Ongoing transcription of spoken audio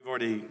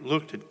Already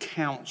looked at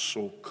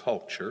council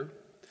culture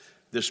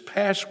this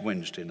past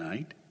Wednesday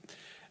night,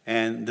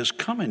 and this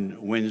coming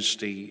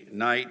Wednesday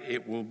night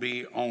it will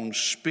be on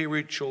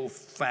spiritual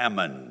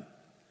famine.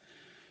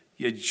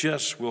 You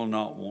just will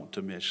not want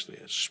to miss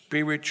this.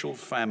 Spiritual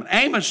famine.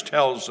 Amos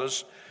tells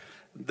us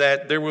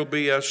that there will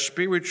be a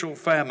spiritual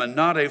famine,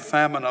 not a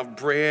famine of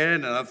bread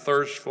and a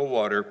thirst for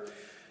water,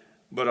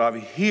 but of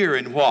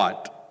hearing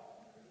what?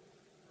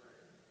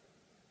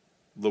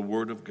 The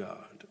Word of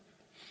God.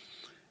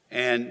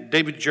 And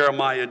David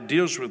Jeremiah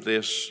deals with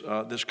this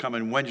this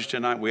coming Wednesday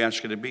night. We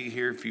ask you to be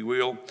here, if you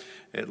will,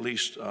 at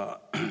least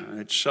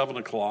at 7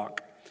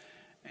 o'clock.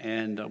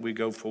 And we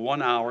go for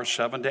 1 hour,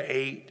 7 to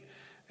 8,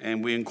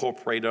 and we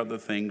incorporate other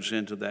things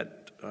into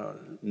that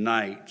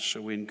night.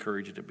 So we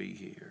encourage you to be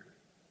here.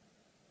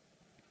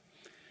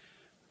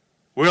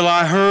 Well,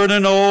 I heard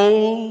an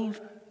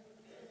old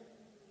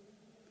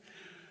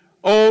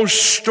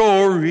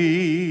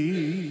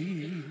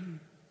story,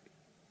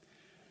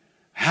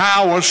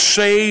 how a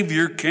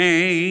Savior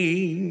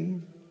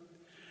came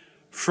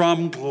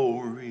from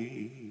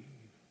glory,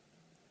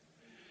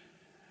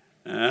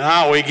 and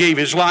how he gave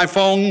his life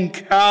on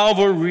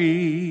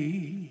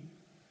Calvary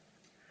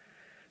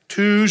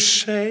to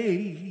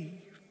save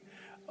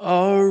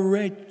a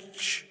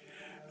wretch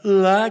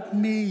like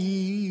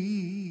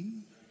me.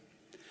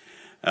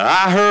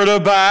 I heard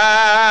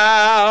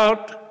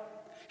about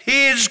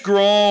his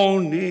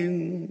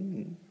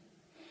groaning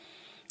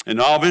and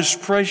of his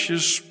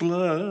precious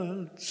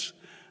blood's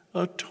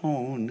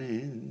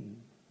atoning.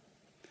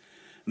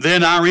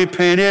 Then I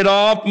repented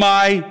of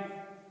my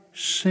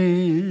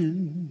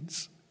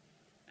sins,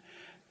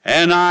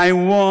 and I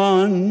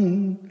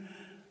won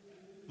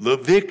the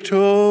victory.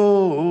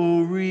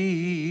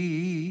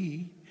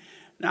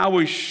 Now I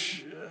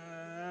wish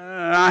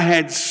I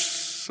had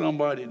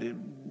somebody to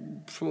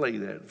play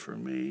that for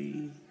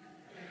me.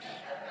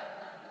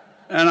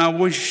 And I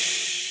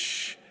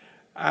wish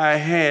I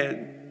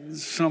had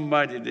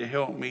somebody to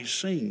help me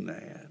sing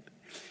that.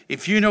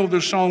 If you know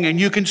the song and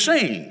you can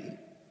sing,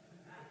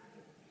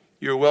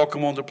 you're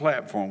welcome on the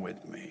platform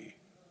with me.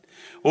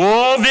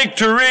 Oh,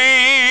 victory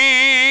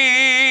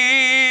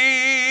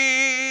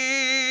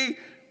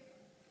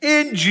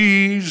in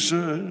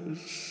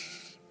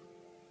Jesus,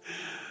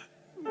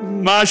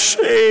 my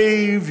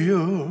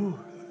Savior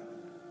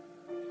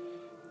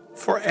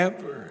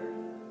forever.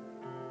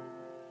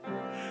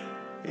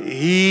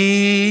 He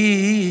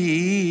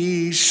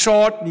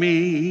sought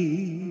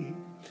me,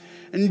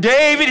 and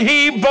David,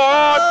 he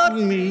bought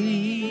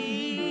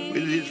me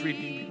with his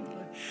redeeming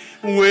blood.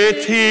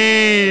 With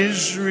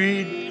his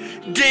redeeming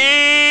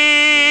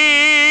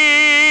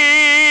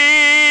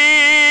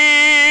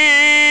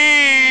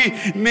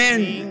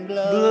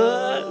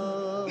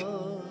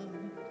blood,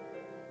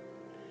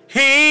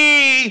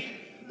 he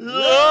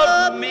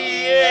loved me.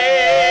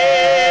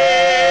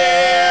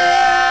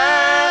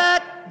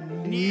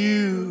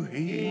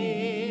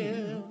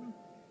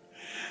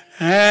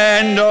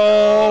 And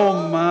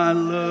all my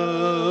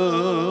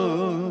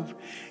love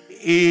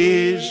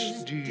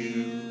is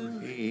due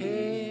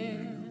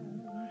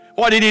him.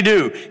 What did he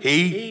do?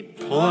 He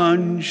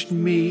plunged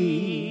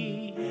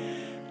me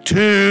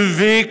to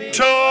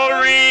victory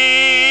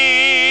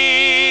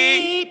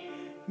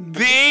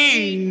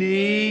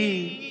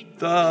beneath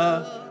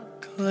the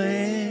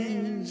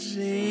cleansing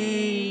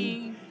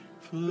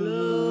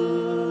flood.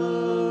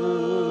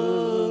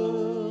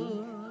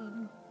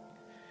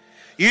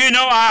 You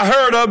know, I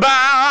heard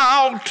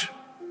about,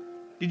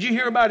 did you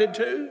hear about it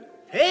too?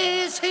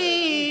 His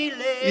healing.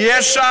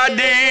 Yes, I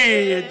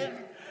did.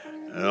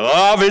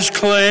 Of his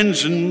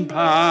cleansing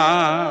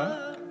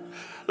power.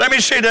 Let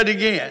me say that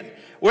again.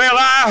 Well,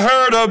 I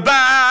heard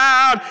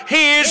about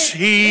his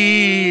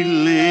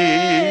healing,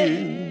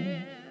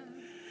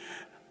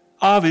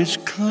 of his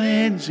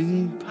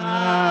cleansing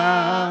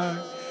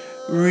power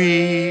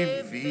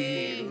revealing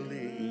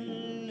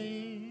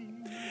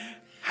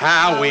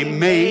how he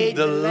made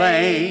the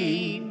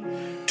lame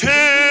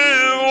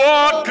to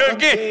walk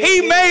again.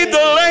 He made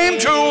the lame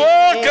to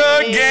walk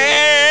again.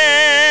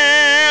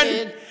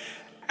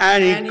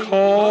 And he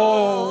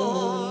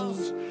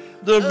caused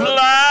the blind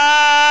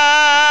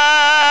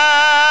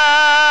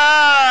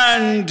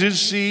to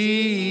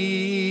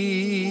see.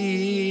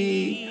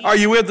 Are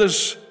you with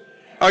us?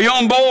 Are you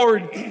on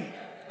board?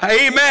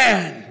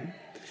 Amen.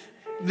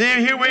 Then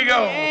here we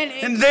go.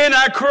 And then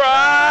I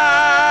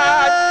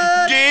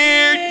cried,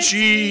 dear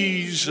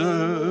Jesus.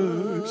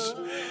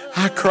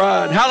 I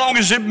cried. How long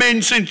has it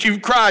been since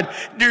you've cried,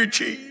 dear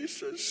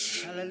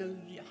Jesus?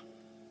 Hallelujah.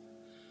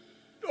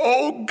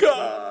 Oh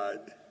God.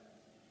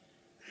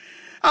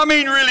 I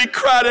mean, really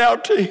cried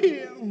out to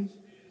him.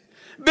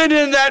 Been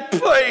in that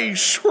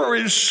place where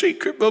is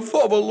secret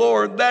before the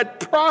Lord, that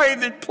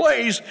private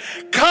place.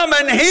 Come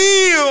and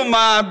heal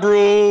my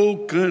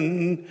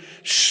broken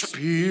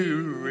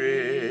spirit.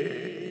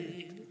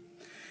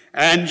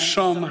 And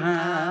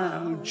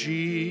somehow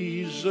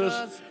Jesus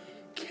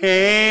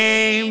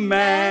came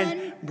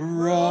and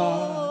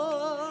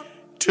brought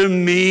to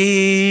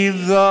me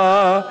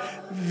the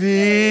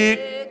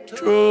victory.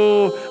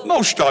 victory.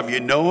 Most of you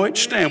know it.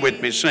 Stand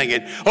with me, sing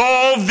it.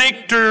 Oh,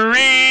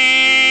 victory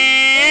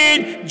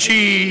in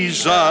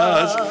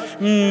Jesus,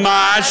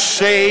 my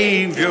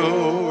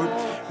Savior,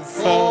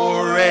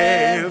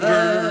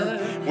 forever.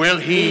 Well,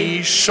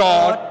 he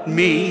sought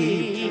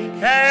me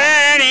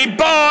and he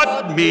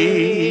bought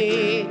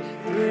me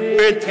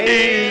with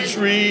his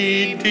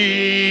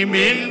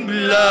redeeming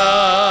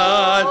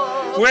blood.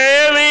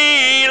 Well,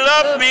 he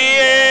loved me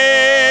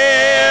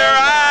ere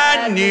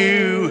I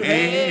knew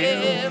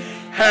him,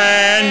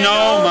 and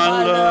all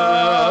my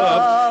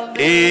love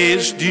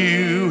is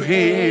due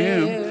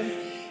him.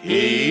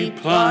 He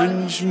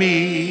plunged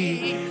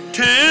me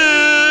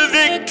to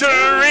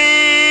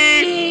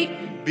victory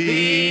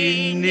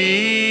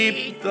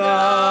beneath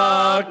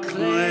the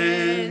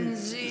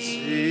cleansing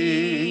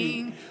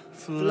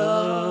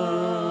flood.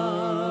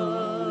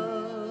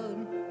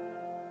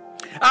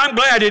 I'm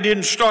glad it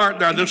didn't start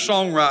there, the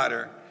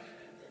songwriter,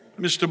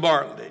 Mr.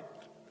 Bartlett.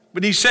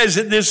 But he says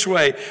it this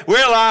way.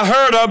 Well, I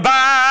heard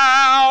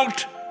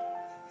about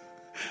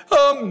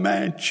a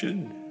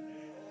mansion.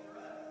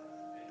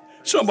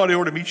 Somebody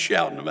ought to be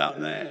shouting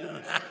about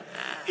that.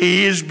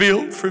 He is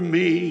built for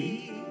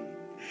me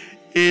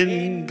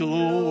in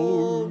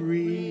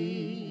glory.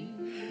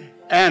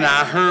 And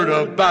I heard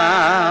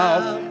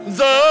about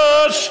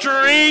the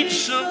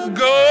streets of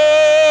gold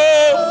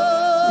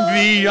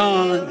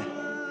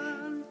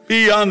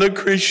beyond the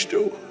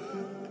crystal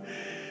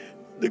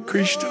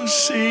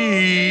sea.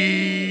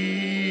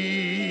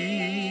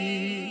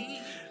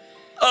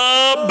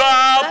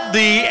 About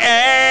the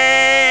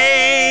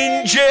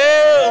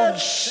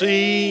angels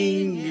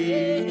singing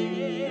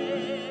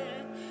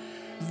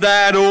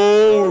that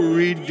old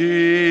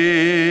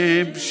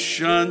redemption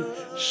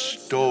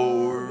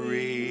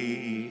story.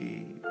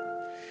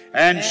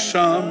 And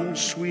some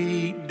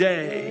sweet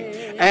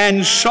day,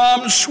 and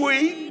some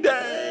sweet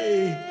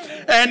day,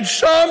 and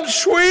some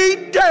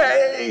sweet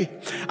day,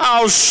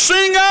 I'll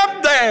sing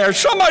up there.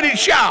 Somebody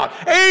shout,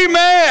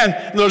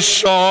 amen, the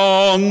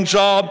songs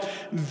of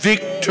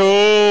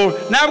victory.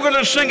 Now we're going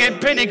to sing it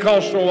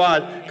Pentecostal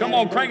wise. Come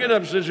on, crank it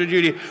up, Sister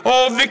Judy.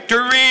 Oh,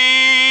 victory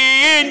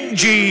in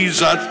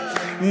Jesus,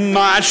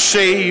 my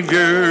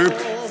Savior,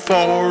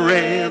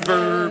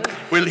 forever.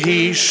 Well,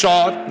 he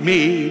sought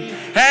me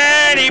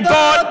and he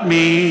bought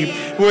me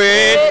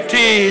with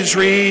his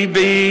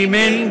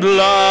redeeming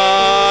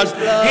blood.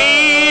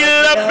 He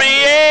loved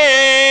me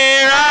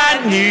ere I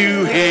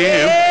knew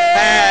him,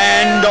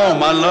 and all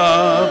my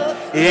love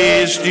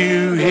is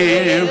due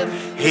him.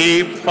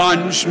 He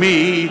plunged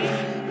me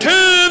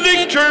to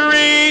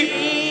victory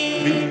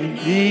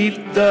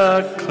beneath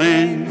the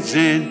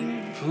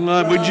cleansing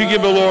flood. Would you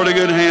give the Lord a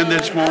good hand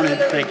this morning?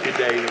 Thank you,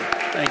 David.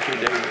 Thank you,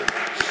 David.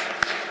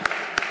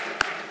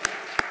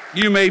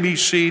 You may be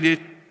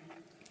seated.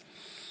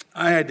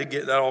 I had to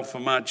get that off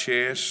of my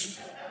chest.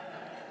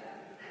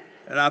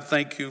 And I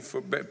thank you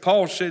for,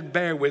 Paul said,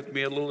 bear with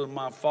me a little in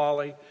my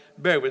folly.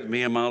 Bear with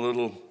me in my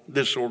little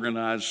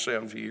disorganized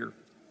self here.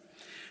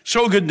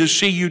 So good to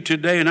see you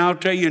today. And I'll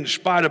tell you, in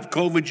spite of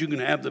COVID, you can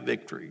have the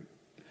victory.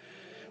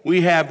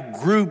 We have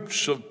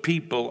groups of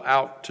people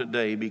out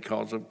today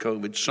because of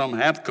COVID. Some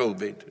have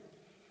COVID.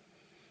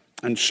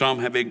 And some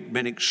have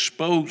been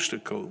exposed to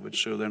COVID,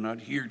 so they're not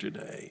here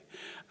today.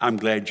 I'm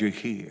glad you're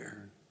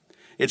here.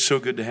 It's so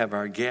good to have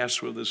our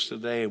guests with us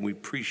today, and we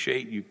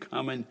appreciate you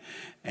coming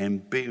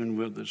and being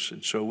with us.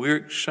 And so we're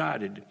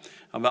excited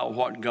about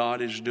what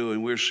God is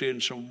doing. We're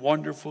seeing some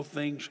wonderful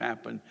things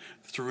happen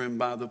through and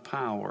by the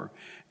power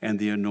and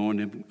the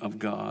anointing of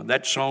God.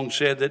 That song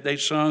said that they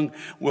sung,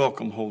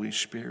 "Welcome, Holy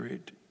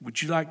Spirit."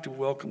 Would you like to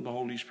welcome the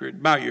Holy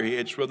Spirit? Bow your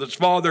heads with us.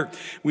 Father,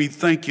 we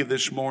thank you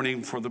this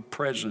morning for the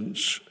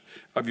presence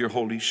of your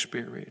Holy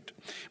Spirit.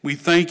 We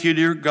thank you,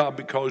 dear God,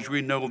 because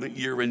we know that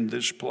you're in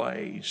this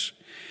place.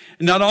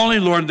 Not only,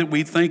 Lord, that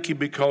we thank you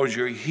because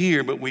you're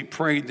here, but we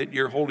pray that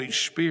your Holy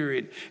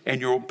Spirit and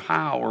your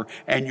power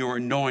and your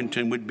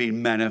anointing would be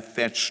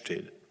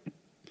manifested.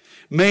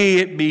 May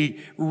it be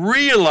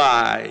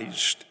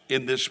realized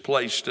in this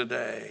place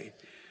today.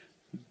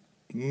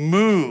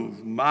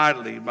 Move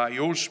mightily by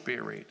your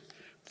Spirit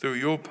through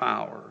your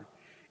power.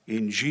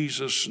 In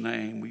Jesus'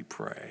 name we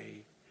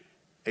pray.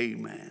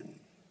 Amen.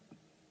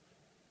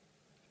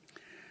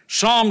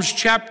 Psalms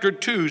chapter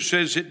 2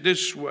 says it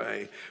this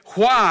way.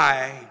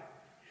 Why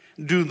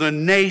do the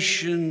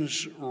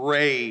nations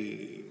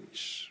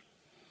rage?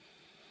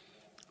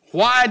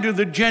 Why do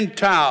the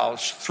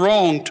Gentiles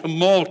throng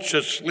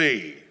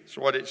tumultuously? That's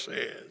what it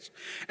says.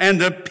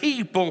 And the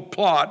people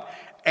plot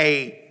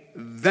a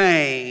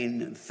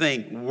vain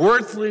thing,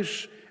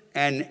 worthless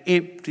and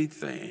empty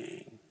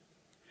thing.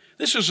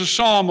 This is a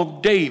psalm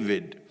of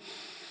David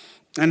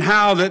and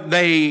how that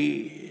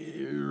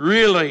they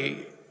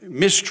really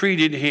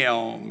mistreated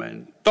him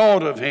and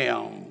thought of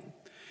him.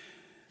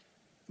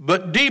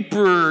 But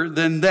deeper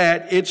than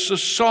that, it's a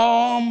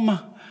psalm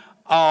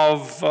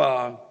of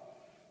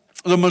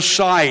the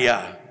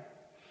Messiah.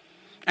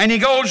 And he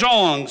goes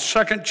on,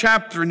 second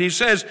chapter, and he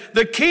says,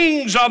 the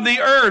kings of the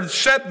earth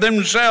set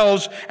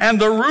themselves, and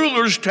the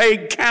rulers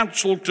take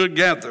counsel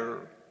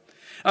together.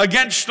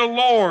 against the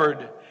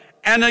Lord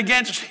and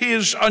against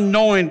his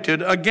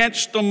anointed,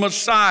 against the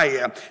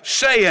Messiah,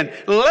 saying,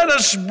 let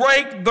us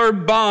break their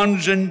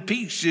bonds in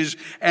pieces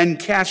and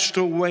cast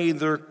away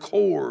their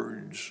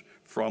cords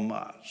from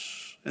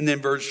us. And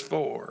then verse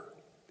 4,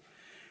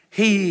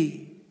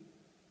 he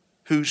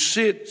who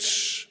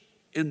sits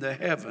in the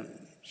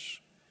heavens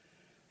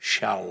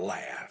shall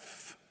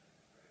laugh.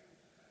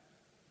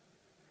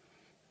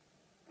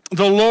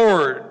 The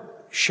Lord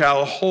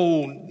shall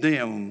hold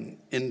them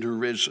in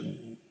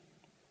derision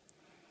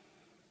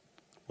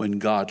when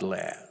God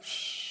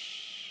laughs.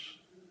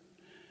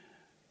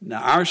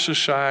 Now, our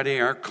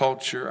society, our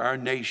culture, our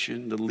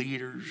nation, the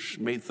leaders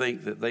may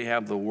think that they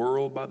have the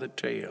world by the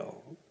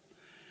tail.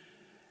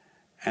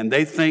 And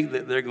they think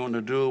that they're going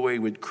to do away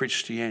with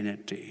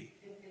Christianity.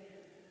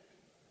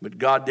 But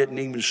God didn't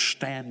even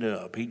stand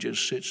up. He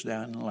just sits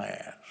down and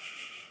laughs.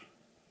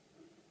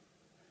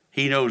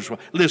 He knows what.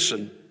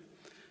 Listen,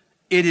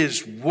 it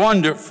is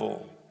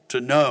wonderful to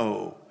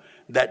know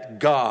that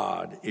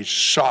God is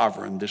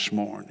sovereign this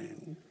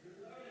morning.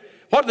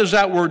 What does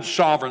that word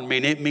sovereign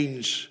mean? It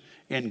means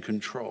in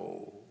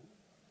control.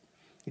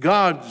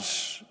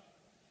 God's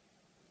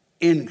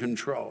in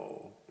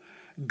control.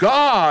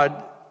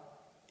 God,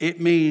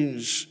 it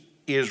means,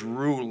 is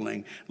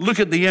ruling. Look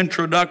at the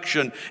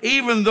introduction.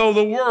 Even though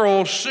the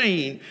world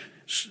scene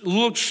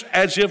looks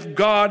as if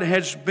God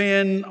has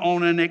been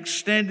on an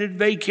extended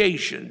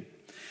vacation,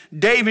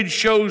 David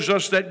shows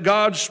us that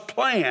God's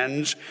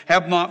plans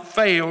have not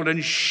failed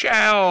and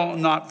shall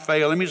not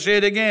fail. Let me say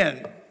it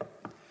again.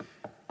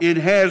 It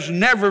has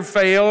never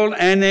failed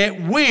and it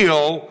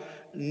will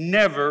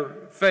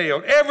never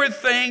fail.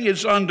 Everything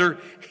is under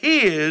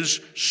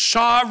his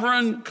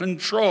sovereign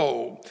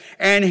control,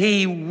 and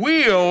he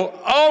will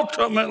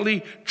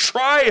ultimately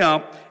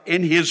triumph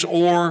in his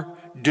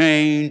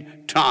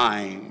ordained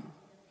time.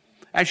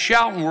 That's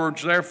shouting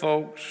words there,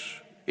 folks.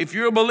 If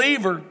you're a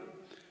believer,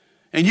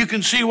 and you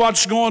can see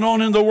what's going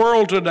on in the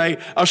world today,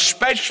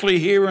 especially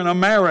here in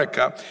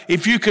America.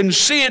 If you can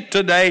see it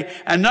today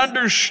and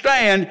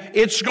understand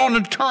it's going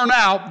to turn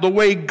out the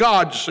way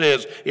God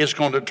says it's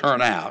going to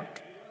turn out.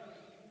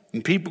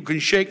 And people can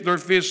shake their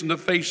fists in the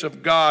face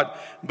of God,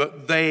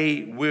 but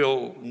they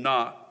will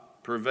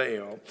not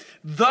prevail.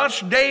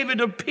 Thus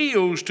David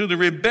appeals to the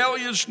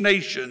rebellious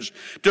nations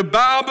to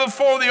bow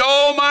before the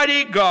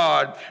Almighty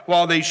God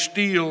while they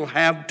still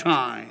have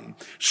time.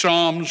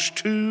 Psalms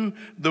 2,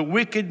 the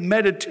wicked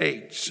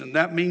meditates, and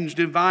that means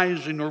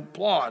devising or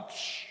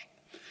plots,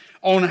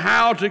 on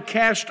how to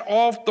cast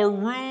off the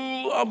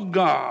rule of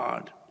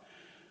God.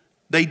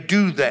 They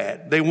do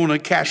that. They want to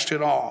cast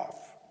it off.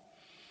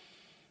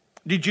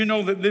 Did you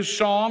know that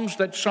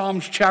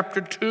Psalms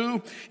chapter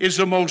 2 is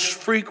the most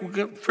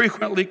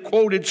frequently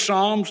quoted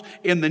Psalms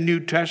in the New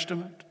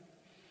Testament?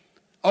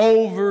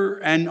 Over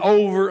and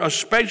over,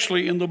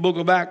 especially in the book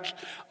of Acts,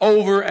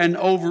 over and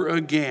over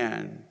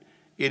again,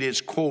 it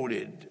is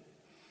quoted.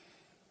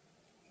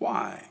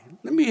 Why?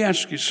 Let me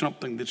ask you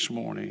something this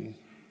morning.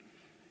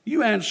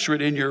 You answer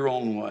it in your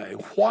own way.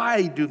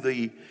 Why do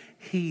the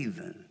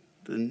heathen,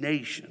 the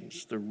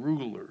nations, the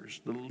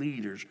rulers, the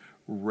leaders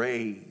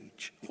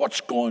rage?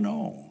 What's going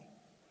on?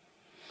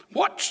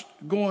 What's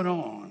going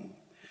on?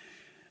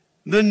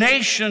 The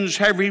nations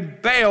have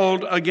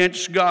rebelled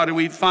against God, and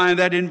we find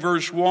that in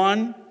verse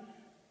 1,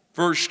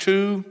 verse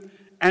 2,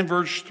 and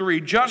verse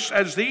 3. Just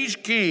as these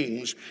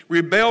kings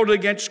rebelled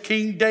against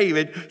King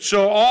David,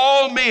 so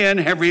all men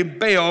have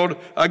rebelled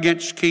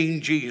against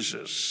King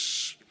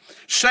Jesus.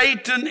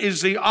 Satan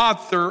is the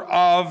author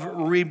of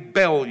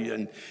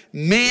rebellion.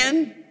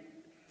 Men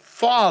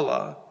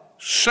follow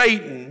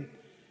Satan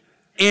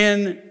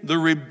in the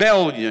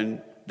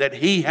rebellion that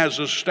he has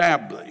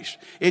established.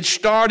 It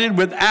started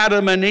with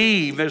Adam and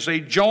Eve as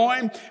they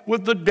joined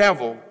with the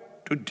devil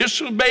to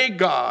disobey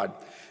God.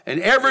 And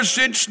ever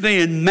since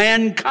then,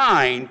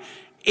 mankind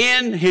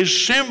in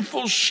his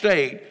sinful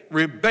state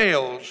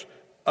rebels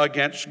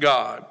against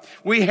God.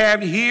 We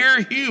have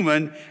here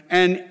human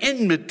and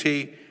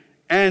enmity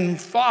and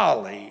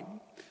folly.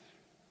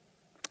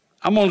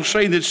 I'm going to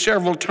say this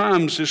several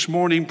times this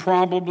morning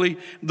probably.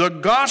 The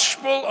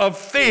gospel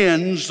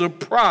offends the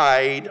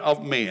pride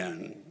of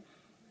men.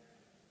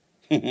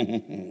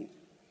 It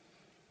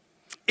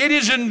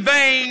is in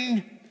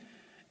vain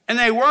and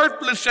a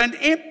worthless and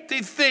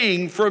empty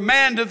thing for a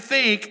man to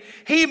think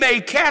he may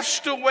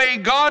cast away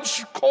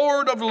God's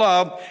cord of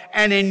love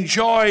and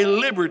enjoy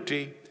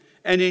liberty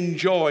and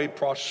enjoy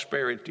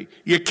prosperity.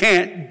 You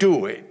can't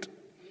do it.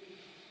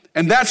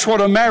 And that's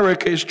what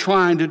America is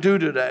trying to do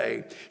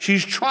today.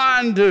 She's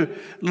trying to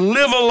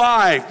live a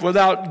life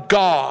without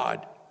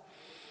God.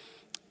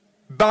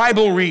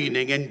 Bible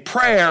reading and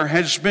prayer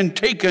has been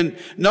taken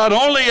not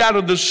only out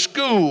of the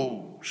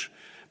schools,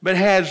 but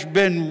has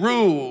been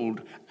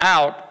ruled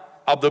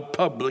out of the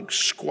public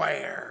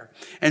square.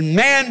 And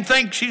man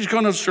thinks he's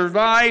going to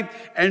survive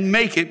and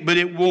make it, but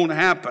it won't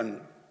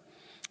happen.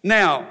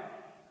 Now,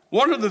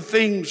 one of the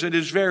things that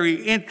is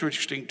very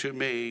interesting to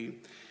me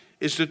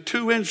is the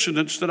two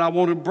incidents that I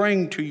want to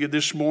bring to you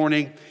this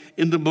morning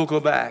in the book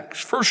of Acts.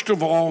 First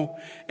of all,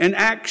 in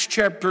Acts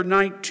chapter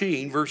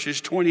 19,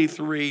 verses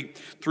 23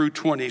 through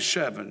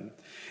 27.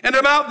 And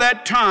about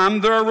that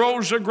time there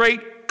arose a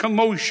great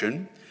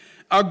commotion,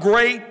 a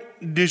great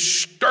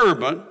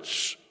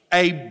disturbance,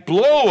 a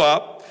blow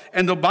up,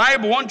 and the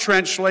Bible, one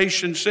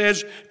translation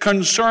says,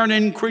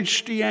 concerning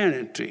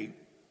Christianity.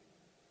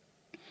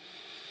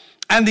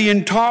 And the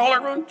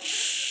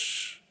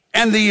intolerance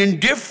and the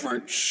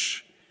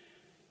indifference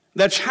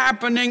that's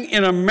happening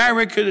in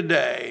America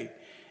today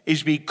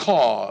is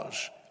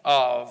because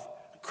of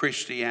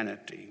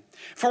Christianity.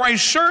 For a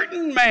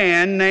certain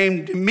man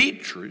named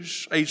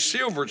Demetrius, a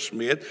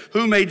silversmith,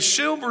 who made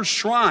silver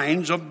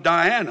shrines of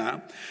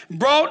Diana,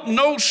 brought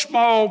no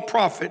small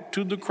profit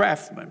to the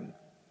craftsmen.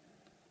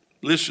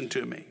 Listen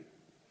to me.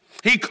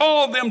 He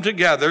called them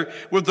together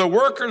with the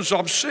workers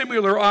of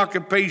similar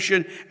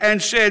occupation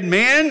and said,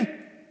 men,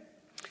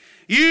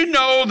 you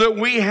know that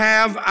we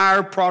have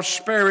our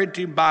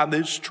prosperity by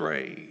this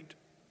trade.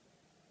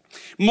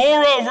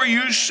 Moreover,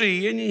 you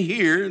see and you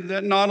hear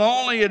that not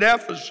only at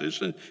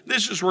Ephesus, and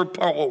this is where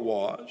Paul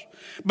was,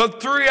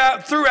 but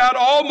throughout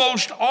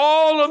almost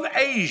all of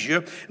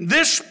Asia,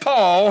 this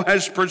Paul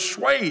has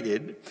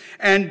persuaded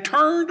and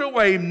turned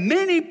away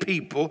many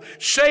people,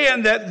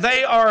 saying that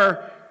they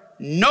are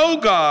no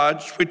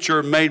gods which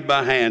are made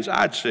by hands.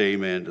 I'd say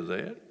amen to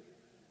that.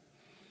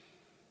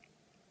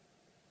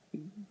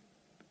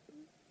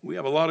 We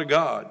have a lot of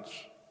gods.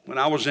 When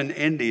I was in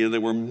India,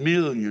 there were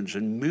millions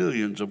and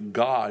millions of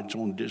gods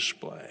on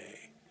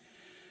display.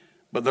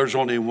 But there's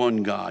only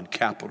one God,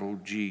 capital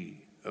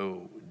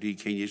G-O-D.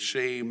 Can you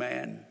say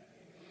amen?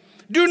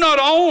 So not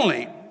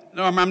only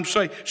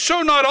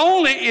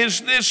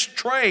is this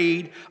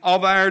trade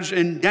of ours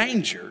in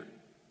danger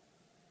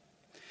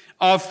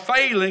of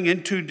failing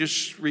into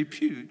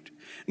disrepute,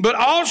 but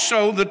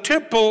also the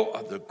temple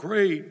of the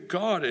great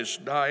goddess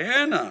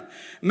Diana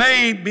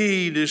may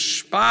be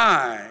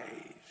despised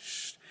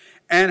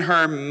and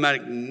her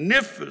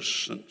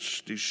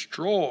magnificence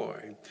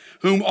destroyed,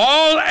 whom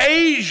all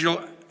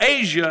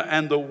Asia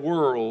and the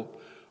world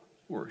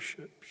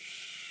worships.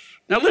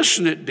 Now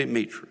listen to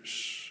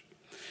Demetrius,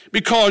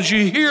 because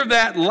you hear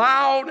that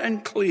loud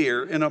and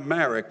clear in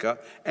America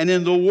and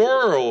in the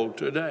world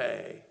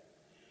today.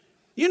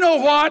 You know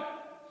what?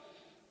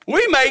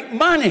 We make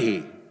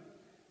money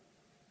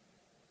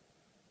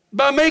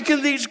by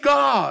making these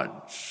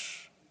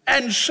gods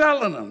and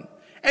selling them.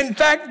 In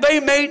fact, they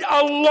made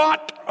a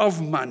lot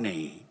of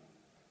money.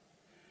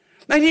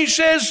 And he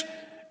says,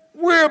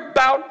 we're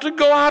about to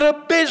go out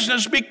of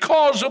business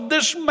because of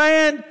this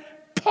man,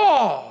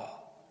 Paul.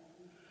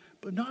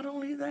 But not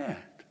only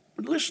that,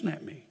 but listen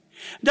at me.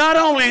 Not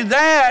only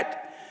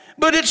that,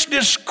 but it's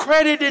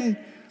discrediting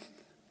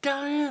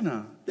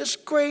Diana, this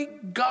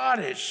great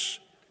goddess.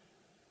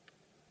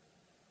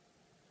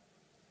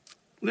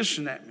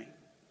 Listen at me.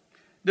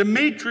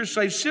 Demetrius,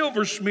 a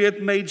silversmith,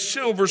 made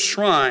silver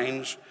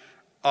shrines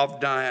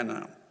of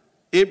Diana.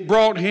 It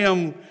brought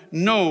him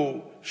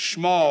no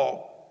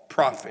small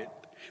profit.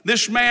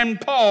 This man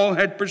Paul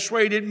had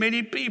persuaded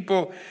many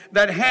people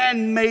that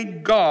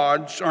handmade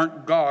gods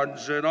aren't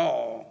gods at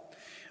all.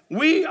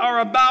 We are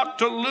about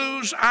to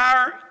lose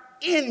our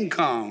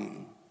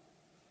income.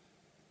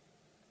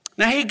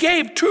 Now he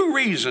gave two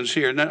reasons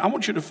here. Now I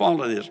want you to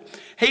follow this.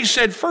 He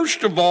said,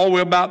 first of all,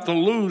 we're about to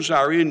lose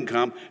our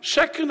income.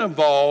 Second of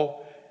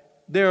all,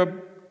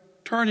 they're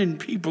turning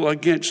people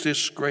against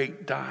this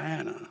great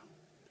Diana.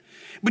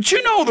 But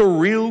you know the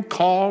real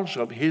cause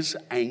of his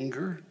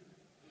anger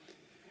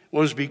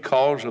was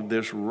because of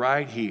this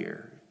right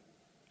here.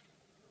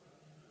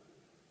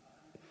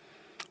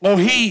 Well,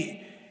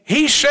 he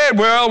said,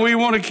 well, we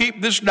want to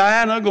keep this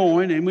Diana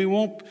going and we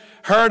want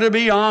her to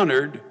be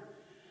honored.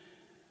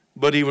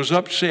 But he was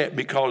upset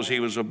because he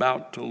was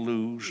about to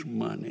lose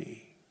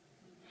money.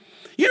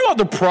 You know what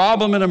the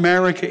problem in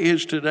America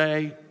is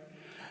today?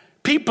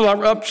 People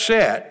are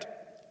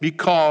upset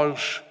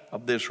because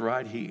of this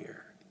right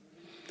here.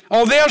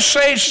 Oh, they'll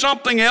say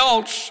something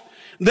else.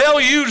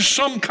 They'll use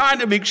some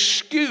kind of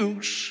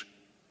excuse.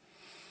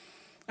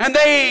 And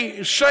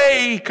they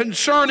say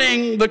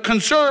concerning the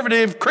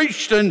conservative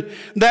Christian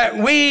that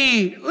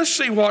let's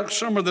see what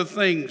some of the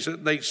things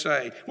that they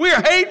say.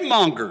 We're hate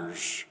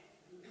mongers.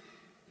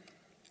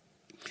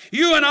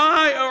 You and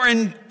I are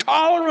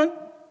intolerant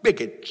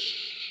bigots.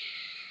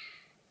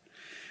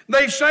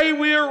 They say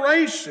we are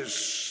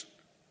racist.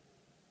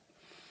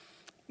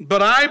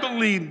 But I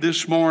believe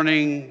this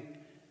morning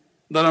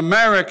that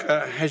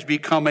America has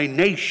become a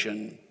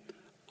nation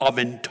of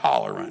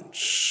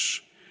intolerance.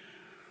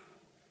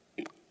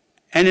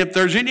 And if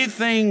there's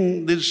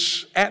anything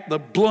that's at the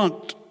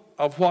blunt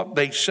of what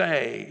they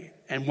say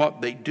and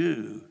what they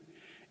do,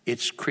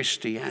 it's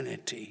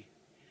Christianity.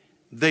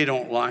 They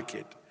don't like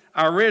it.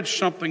 I read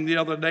something the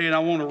other day and I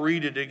want to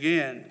read it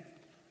again.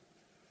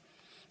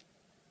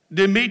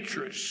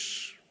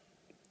 Demetrius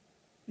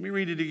Let me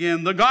read it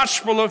again. The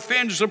gospel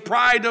offends the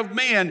pride of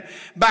men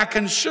by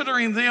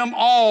considering them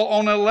all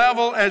on a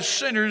level as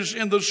sinners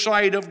in the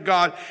sight of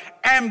God,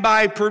 and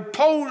by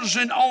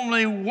proposing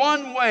only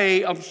one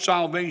way of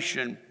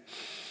salvation.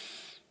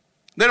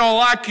 They don't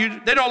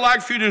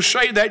like for you to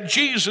say that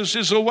Jesus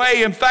is the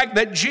way. In fact,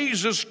 that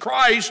Jesus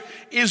Christ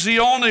is the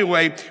only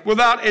way,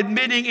 without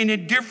admitting any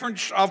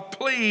difference of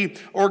plea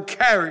or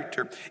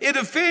character. It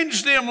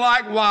offends them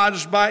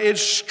likewise by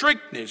its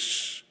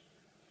strictness.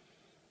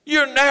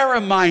 You're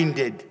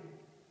narrow-minded.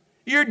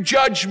 You're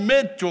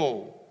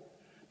judgmental.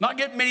 Not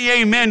getting many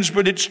amens,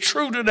 but it's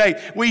true today.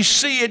 We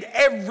see it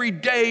every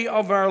day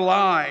of our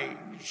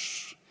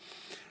lives.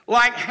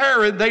 Like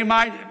Herod,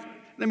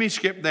 let me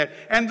skip that.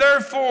 And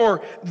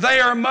therefore, they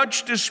are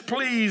much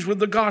displeased with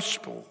the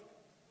gospel,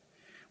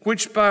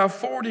 which by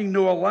affording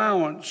no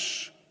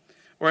allowance,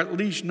 or at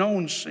least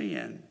known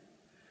sin.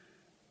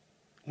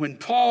 When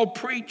Paul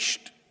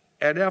preached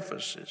at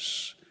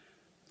Ephesus,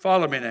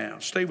 follow me now,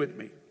 stay with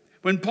me.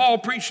 When Paul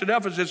preached at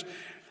Ephesus,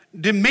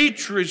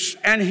 Demetrius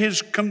and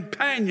his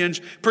companions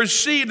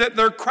perceived that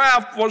their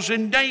craft was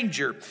in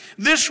danger.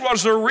 This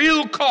was the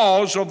real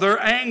cause of their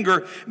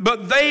anger,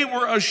 but they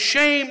were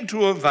ashamed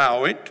to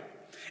avow it,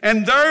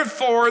 and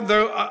therefore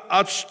the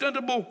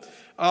ostensible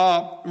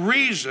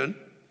reason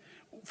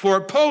for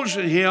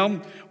opposing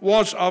him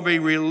was of a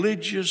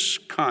religious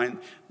kind.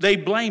 They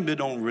blamed it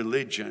on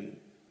religion.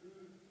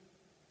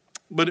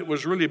 But it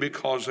was really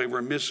because they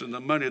were missing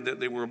the money that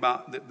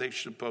they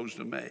supposed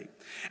to make.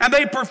 And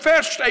they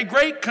professed a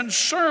great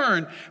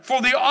concern for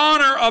the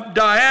honor of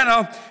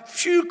Diana.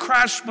 Few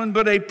craftsmen,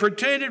 but a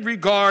pretended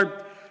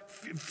regard.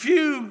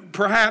 Few,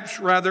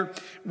 perhaps rather,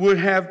 would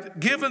have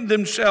given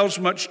themselves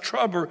much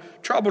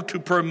trouble to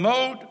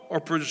promote or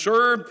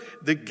preserve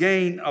the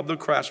gain of the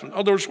craftsmen. In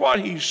other words,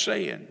 what he's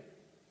saying,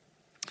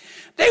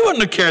 they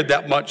wouldn't have cared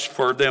that much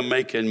for them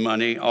making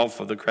money off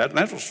of the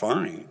craftsmen. That was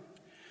fine.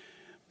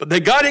 But they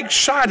got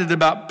excited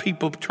about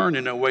people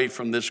turning away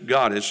from this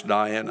goddess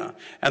Diana.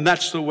 And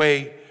that's the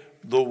way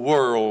the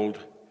world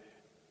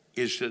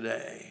is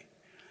today.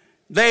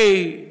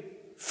 They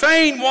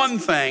feign one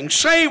thing,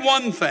 say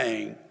one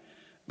thing,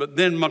 but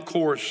then, of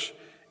course,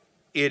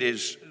 it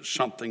is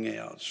something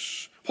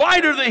else. Why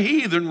do the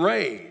heathen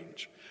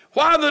rage?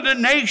 Why do the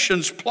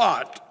nations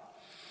plot?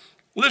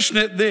 Listen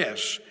at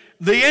this.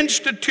 The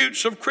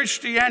institutes of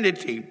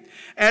Christianity,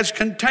 as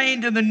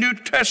contained in the New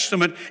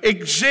Testament,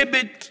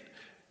 exhibit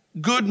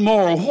good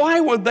moral.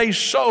 Why would they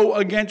sow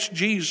against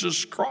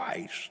Jesus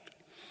Christ?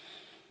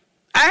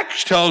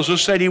 Acts tells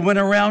us that he went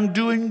around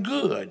doing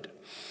good.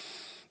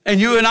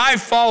 And you and I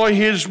follow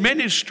his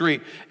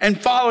ministry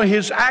and follow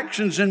his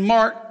actions in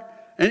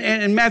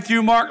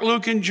Matthew, Mark,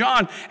 Luke, and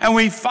John. And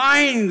we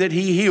find that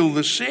he healed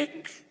the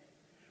sick.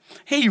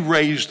 He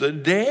raised the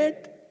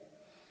dead.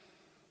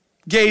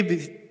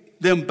 Gave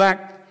them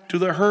back to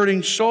the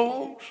hurting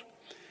souls.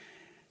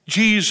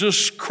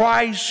 Jesus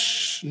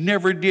Christ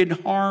never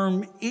did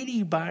harm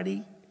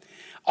anybody.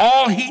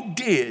 All he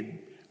did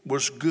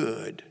was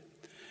good.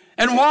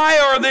 And why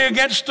are they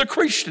against the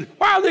Christian?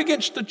 Why are they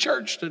against the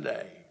church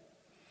today?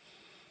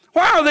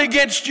 Why are they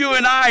against you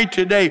and I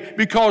today?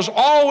 Because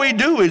all we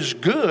do is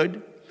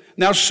good.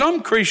 Now,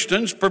 some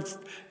Christians,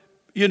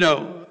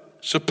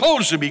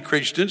 supposed to be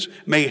Christians,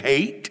 may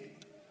hate.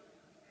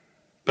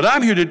 But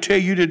I'm here to tell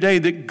you today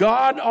that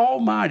God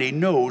Almighty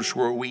knows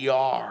where we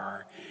are.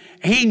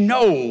 He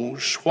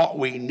knows what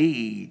we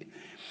need.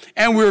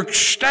 And we're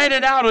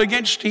standing out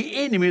against the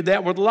enemy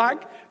that would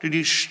like to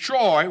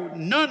destroy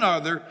none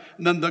other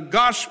than the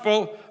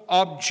gospel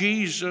of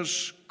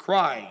Jesus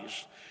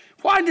Christ.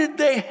 Why did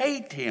they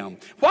hate him?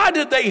 Why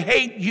did they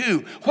hate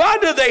you? Why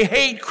do they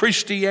hate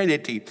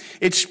Christianity?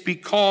 It's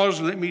because,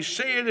 let me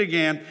say it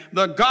again,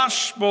 the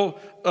gospel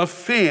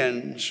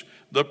offends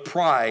the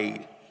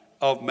pride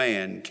of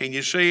man. Can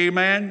you say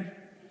amen?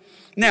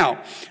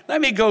 Now, let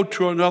me go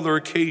to another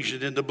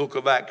occasion in the book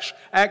of Acts,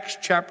 Acts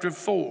chapter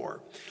 4.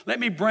 Let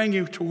me bring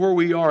you to where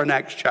we are in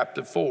Acts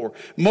chapter 4.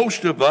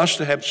 Most of us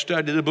that have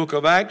studied the book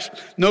of Acts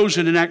knows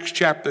that in Acts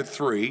chapter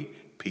 3,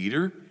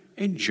 Peter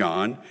and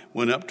John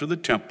went up to the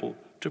temple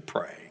to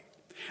pray.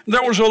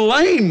 There was a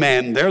lame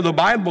man there, the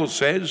Bible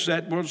says,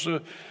 that was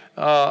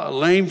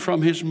lame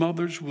from his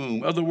mother's womb.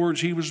 In other words,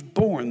 he was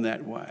born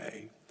that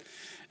way.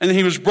 And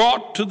he was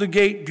brought to the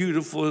gate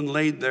beautiful and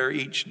laid there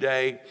each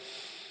day.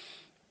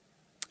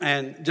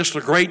 And just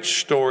a great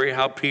story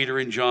how Peter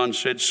and John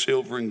said,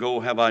 silver and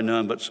gold have I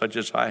none, but such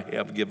as I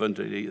have given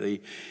to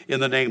thee.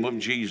 In the name of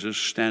Jesus,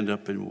 stand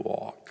up and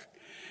walk.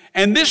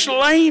 And this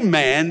lame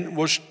man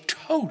was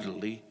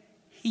totally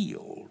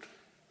healed.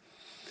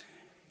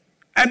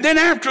 And then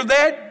after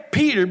that,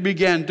 Peter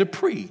began to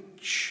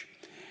preach.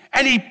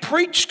 And he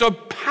preached a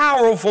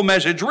powerful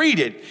message. Read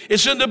it.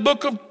 It's in the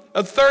book of,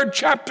 a third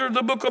chapter of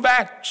the book of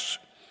Acts.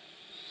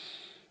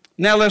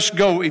 Now let's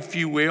go, if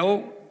you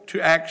will, to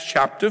Acts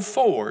chapter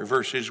 4,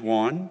 verses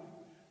 1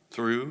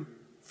 through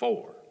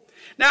 4.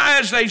 Now,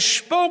 as they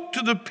spoke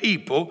to the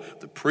people,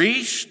 the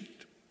priest,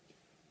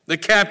 the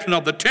captain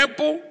of the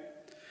temple,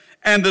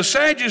 And the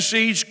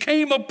Sadducees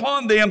came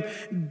upon them,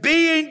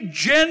 being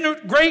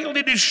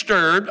greatly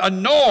disturbed,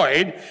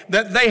 annoyed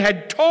that they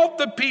had taught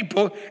the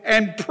people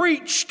and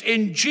preached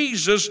in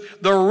Jesus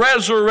the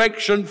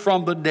resurrection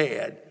from the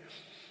dead.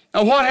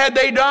 Now, what had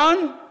they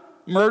done?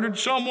 Murdered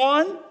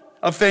someone?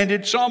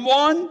 Offended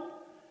someone?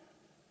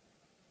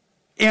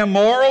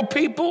 Immoral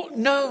people?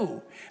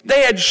 No.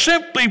 They had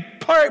simply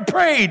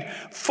prayed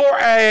for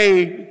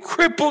a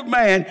crippled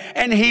man,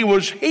 and he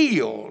was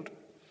healed.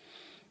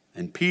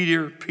 And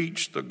Peter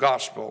preached the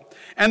gospel.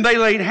 And they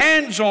laid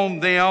hands on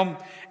them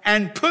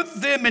and put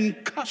them in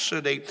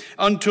custody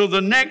until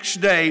the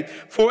next day,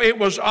 for it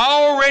was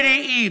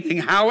already evening.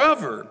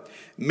 However,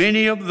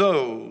 many of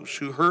those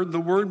who heard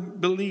the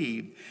word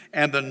believed,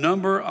 and the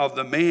number of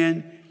the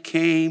men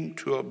came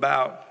to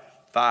about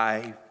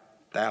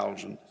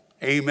 5,000.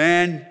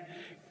 Amen.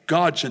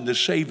 God's in the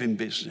saving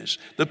business.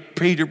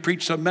 Peter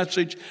preached a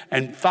message,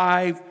 and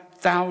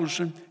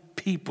 5,000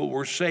 people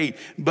were saved.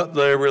 But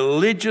the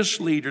religious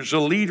leaders, the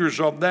leaders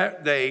of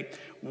that day,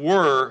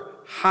 were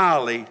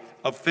highly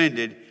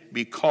offended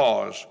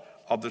because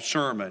of the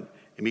sermon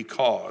and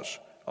because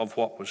of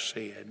what was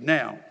said.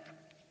 Now,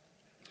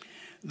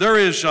 there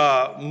is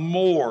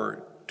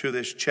more to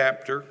this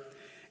chapter,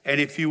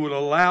 and if you would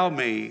allow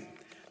me,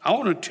 I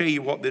want to tell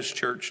you what this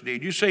church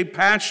did. You say,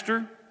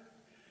 Pastor,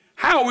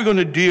 how are we going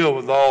to deal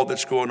with all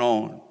that's going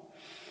on?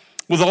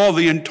 With all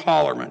the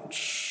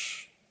intolerance?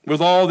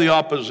 With all the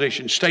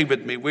opposition? Stay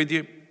with me, will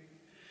you?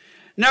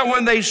 Now,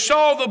 when they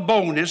saw the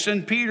boldness,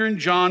 and Peter and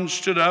John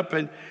stood up,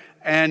 and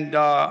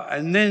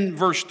then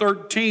verse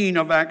 13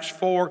 of Acts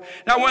 4.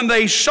 Now, when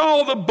they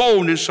saw the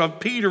boldness of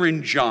Peter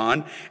and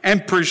John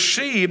and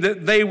perceived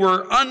that they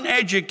were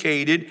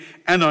uneducated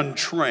and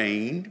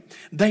untrained,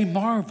 they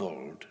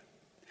marveled.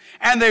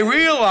 And they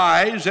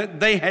realized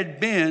that they had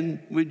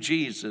been with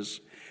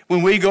Jesus.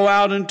 When we go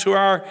out into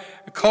our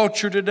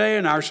culture today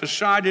and our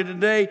society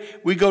today,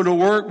 we go to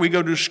work, we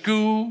go to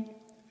school,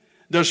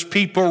 does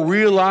people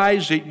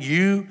realize that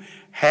you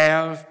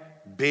have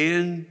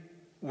been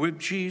with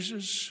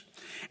Jesus?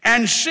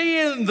 And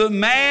seeing the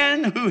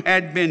man who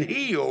had been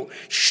healed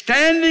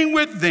standing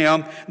with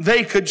them,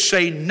 they could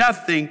say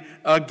nothing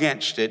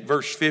against it.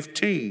 Verse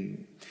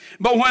 15.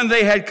 But when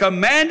they had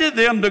commanded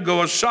them to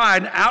go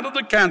aside out of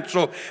the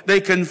council,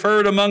 they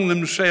conferred among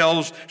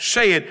themselves,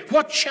 saying,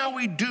 what shall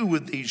we do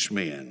with these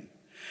men?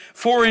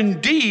 For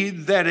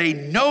indeed that a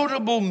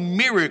notable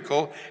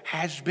miracle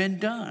has been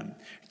done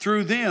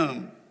through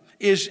them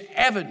is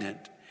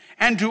evident,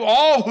 and to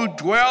all who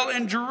dwell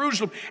in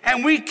Jerusalem,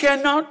 and we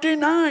cannot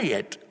deny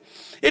it.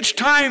 It's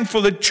time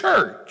for the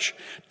church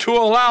to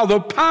allow the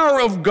power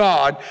of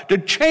God to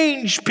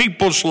change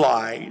people's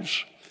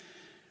lives.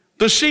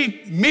 To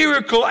see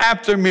miracle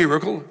after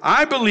miracle.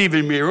 I believe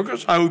in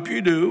miracles. I hope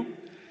you do.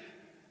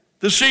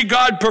 To see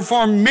God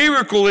perform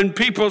miracle in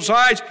people's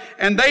lives.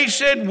 And they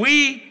said,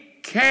 we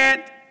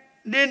can't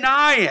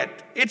deny it.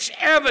 It's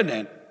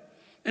evident.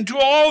 And to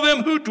all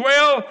them who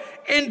dwell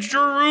in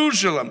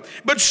Jerusalem.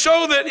 But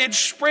so that it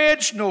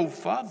spreads no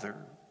further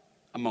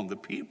among the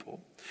people,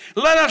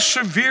 let us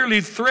severely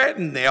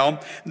threaten them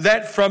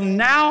that from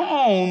now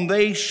on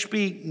they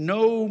speak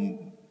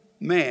no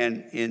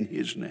man in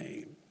his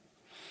name.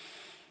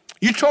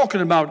 You're talking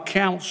about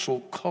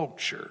council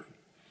culture.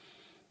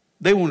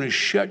 They want to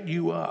shut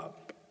you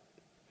up.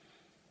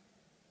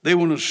 They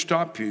want to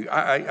stop you.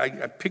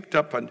 I picked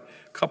up a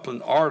couple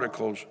of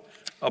articles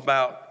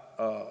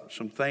about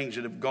some things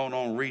that have gone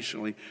on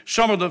recently.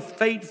 Some of the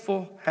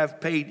faithful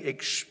have paid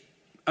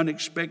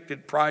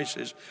unexpected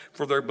prices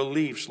for their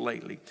beliefs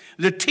lately.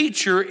 The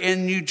teacher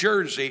in New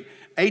Jersey,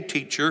 a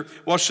teacher,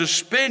 was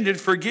suspended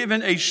for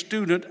giving a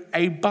student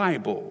a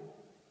Bible.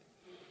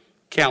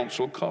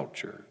 Council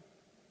culture.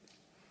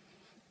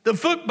 The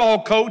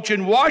football coach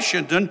in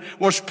Washington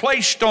was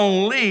placed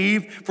on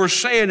leave for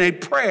saying a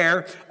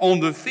prayer on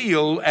the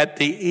field at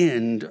the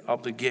end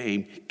of the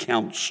game.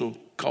 Council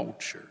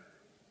culture.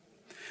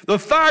 The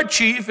fire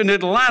chief in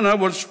Atlanta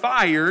was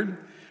fired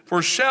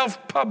for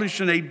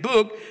self-publishing a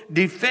book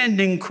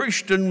defending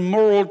Christian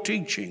moral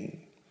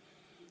teaching.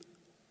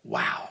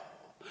 Wow.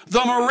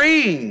 The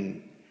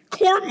Marine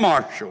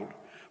court-martialed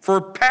for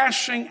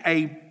pasting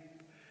a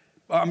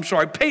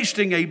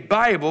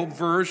Bible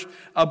verse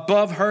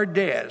above her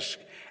desk.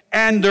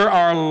 And there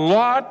are a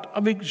lot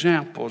of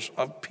examples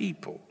of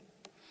people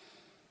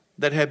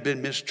that have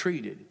been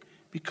mistreated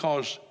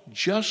because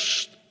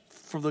just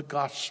for the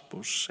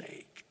gospel's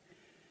sake.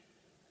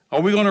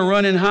 Are we going to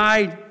run and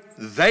hide?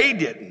 They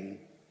didn't.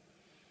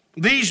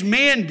 These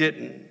men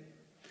didn't.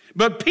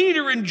 But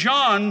Peter and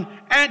John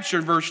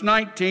answered, verse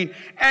 19,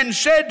 and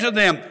said to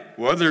them,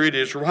 whether it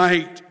is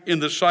right in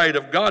the sight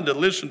of God to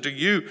listen to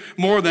you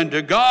more than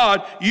to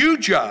God, you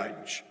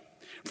judge.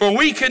 For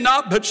we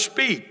cannot but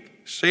speak.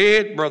 Say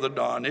it, Brother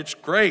Don, it's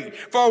great.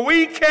 For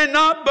we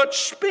cannot but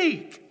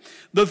speak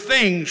the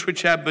things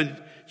which have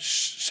been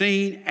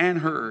seen and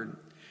heard.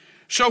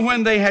 So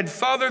when they had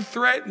further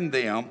threatened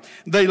them,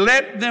 they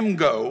let them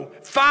go,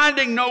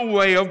 finding no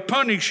way of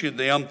punishing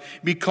them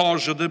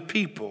because of the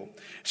people,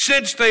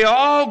 since they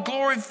all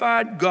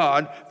glorified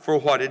God for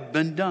what had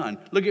been done.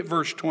 Look at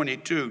verse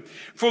 22.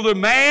 For the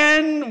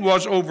man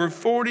was over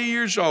 40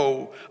 years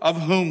old,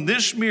 of whom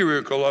this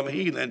miracle of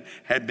healing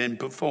had been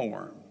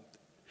performed.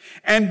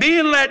 And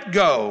being let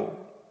go,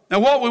 now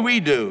what would we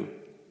do?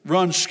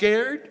 Run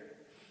scared?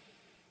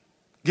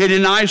 Get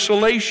in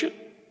isolation?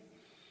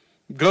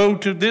 Go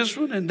to this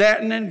one and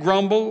that and then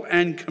grumble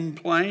and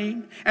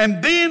complain?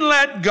 And being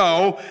let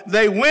go,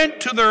 they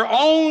went to their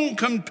own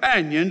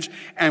companions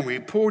and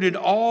reported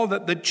all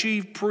that the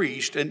chief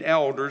priest and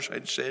elders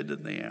had said to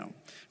them.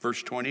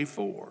 Verse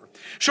 24.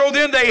 So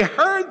then they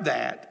heard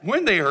that.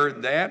 When they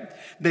heard that,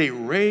 they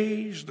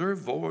raised their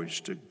voice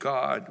to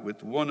God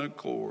with one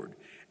accord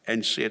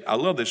and said, I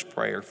love this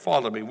prayer.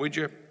 Follow me, would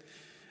you?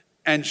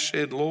 And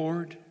said,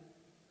 Lord,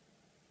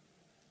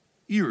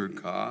 you are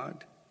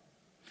God,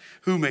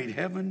 who made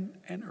heaven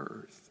and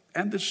earth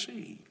and the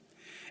sea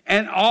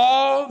and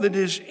all that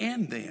is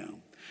in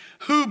them,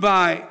 who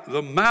by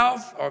the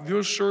mouth of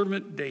your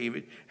servant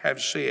David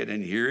have said,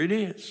 and here it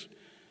is,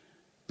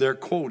 they're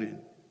quoting,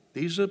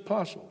 these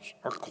apostles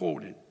are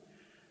quoting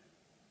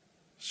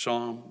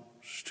Psalms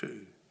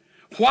 2.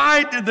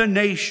 Why did the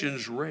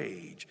nations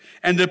rage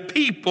and the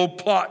people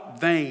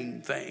plot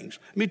vain things?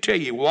 Let me tell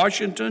you,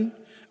 Washington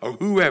or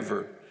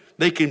whoever,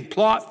 they can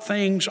plot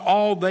things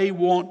all they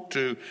want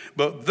to,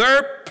 but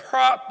their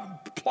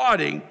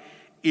plotting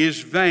is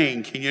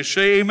vain. Can you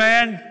say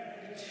amen?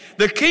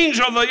 The kings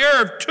of the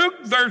earth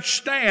took their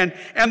stand,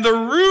 and the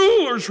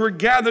rulers were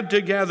gathered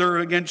together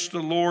against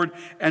the Lord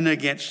and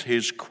against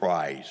his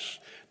Christ.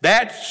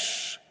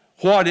 That's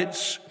what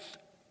it's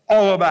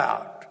all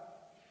about.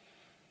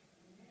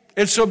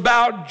 It's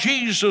about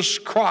Jesus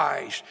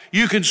Christ.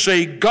 You can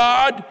say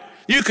God,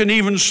 you can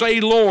even say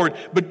Lord,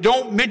 but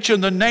don't mention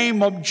the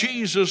name of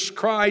Jesus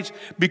Christ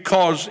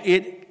because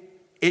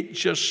it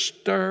just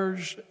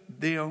stirs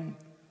them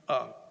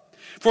up.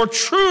 For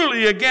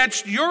truly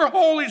against your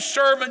holy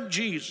servant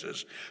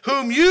Jesus,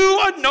 whom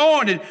you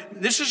anointed,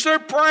 this is their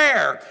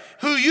prayer,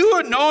 who you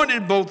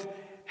anointed both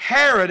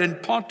Herod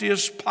and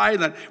Pontius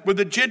Pilate with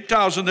the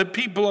Gentiles and the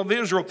people of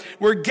Israel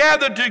were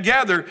gathered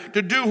together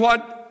to do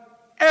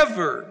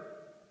whatever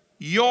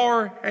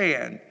your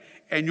hand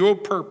and your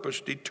purpose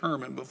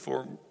determined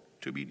before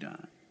to be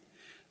done.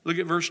 Look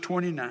at verse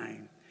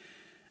 29.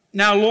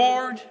 Now,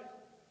 Lord,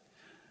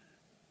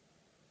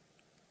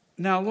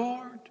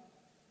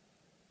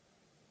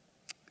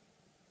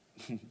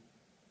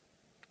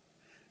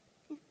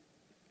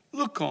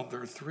 look on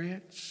their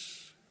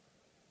threats.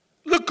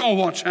 Look on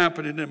what's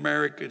happening in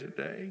America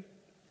today.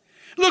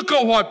 Look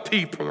on what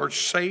people are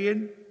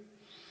saying.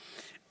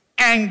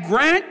 And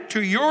grant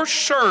to your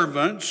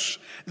servants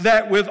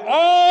that with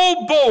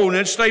all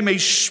boldness they may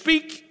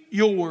speak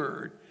your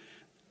word.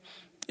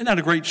 Isn't that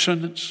a great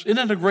sentence? Isn't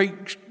that a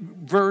great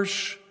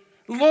verse?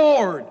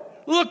 Lord,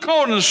 look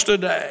on us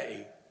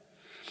today.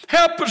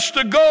 Help us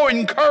to go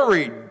in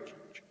courage.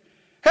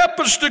 Help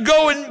us to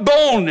go in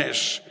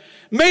boldness.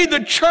 May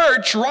the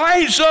church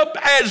rise up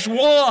as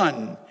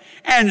one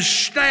and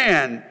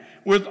stand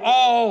with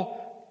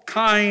all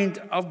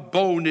kind of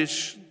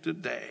boldness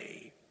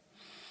today.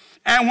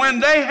 And when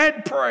they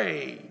had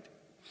prayed,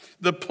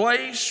 the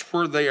place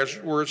where they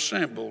were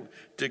assembled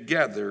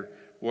together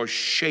was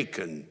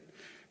shaken.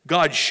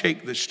 God,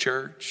 shake this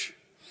church.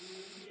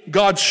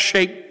 God,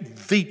 shake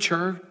the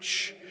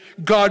church.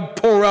 God,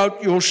 pour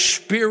out your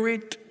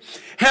spirit.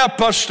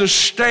 Help us to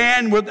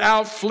stand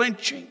without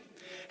flinching.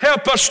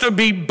 Help us to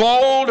be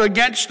bold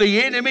against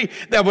the enemy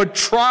that would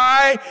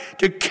try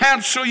to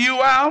cancel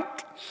you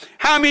out.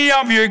 How many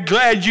of you are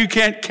glad you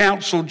can't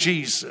counsel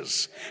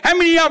Jesus? How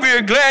many of you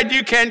are glad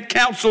you can't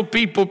counsel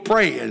people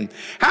praying?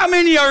 How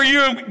many are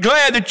you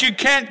glad that you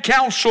can't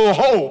counsel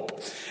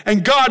hope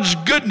and God's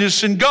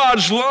goodness and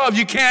God's love?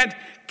 You can't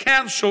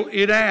cancel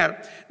it out.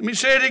 Let me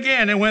say it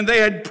again. And when they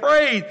had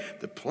prayed,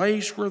 the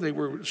place where they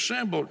were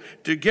assembled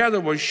together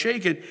was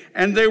shaken,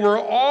 and they were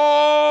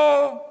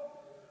all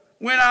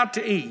went out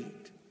to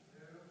eat.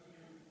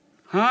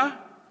 Huh?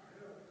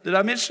 Did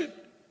I miss it?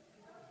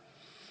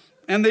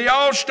 And they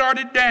all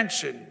started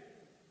dancing.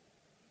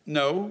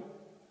 No.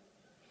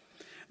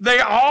 They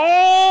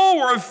all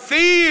were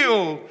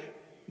filled.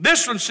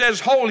 This one says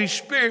Holy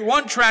Spirit.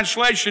 One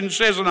translation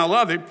says, and I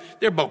love it,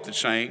 they're both the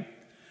same.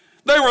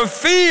 They were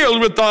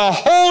filled with the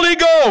Holy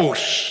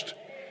Ghost.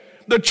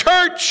 The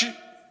church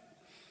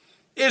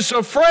is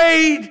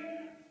afraid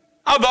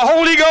of the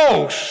Holy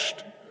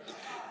Ghost.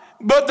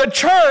 But the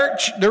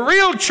church, the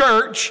real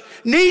church,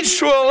 needs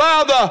to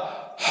allow the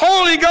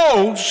Holy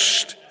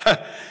Ghost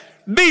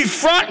be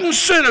front and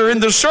center in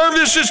the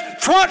services,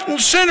 front and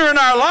center in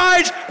our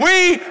lives.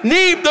 We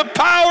need the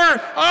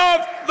power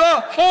of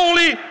the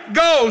Holy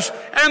Ghost.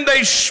 And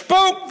they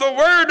spoke the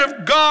word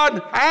of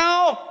God.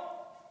 How?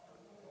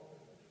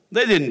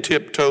 They didn't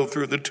tiptoe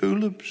through the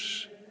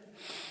tulips.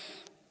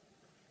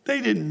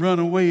 They didn't run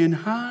away and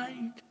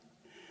hide.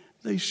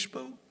 They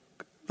spoke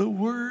the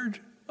word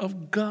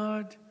of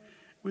God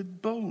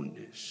with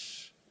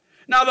boldness.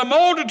 Now the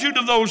multitude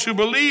of those who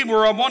believe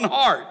were of one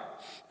heart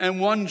and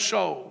one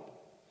soul.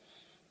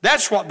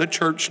 That's what the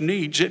church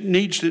needs. It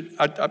needs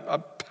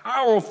a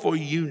powerful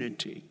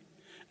unity,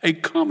 a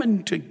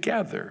coming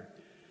together,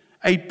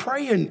 a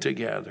praying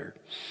together.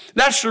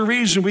 That's the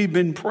reason we've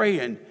been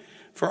praying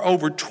for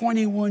over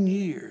 21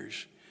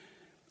 years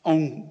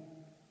on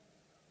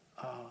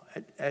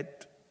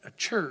at a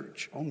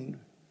church on,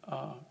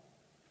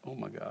 oh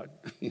my God,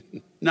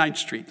 9th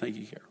Street. Thank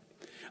you, Carol.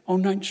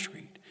 On 9th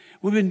Street.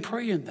 We've been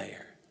praying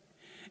there.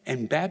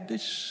 And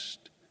Baptists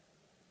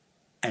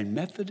and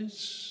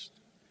Methodists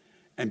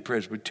and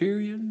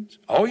Presbyterians,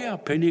 oh yeah,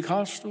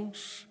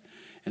 Pentecostals,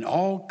 and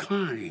all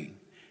kind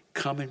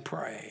come and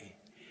pray.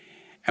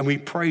 And we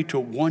pray to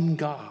one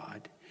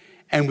God.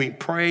 And we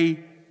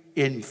pray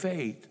in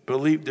faith.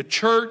 Believe the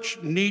church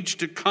needs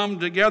to come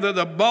together.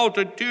 The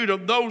multitude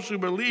of those who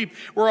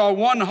believe were all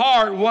one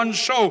heart, one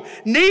soul.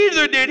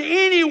 Neither did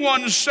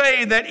anyone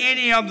say that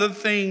any of the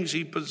things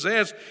he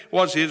possessed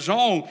was his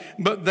own,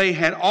 but they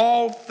had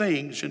all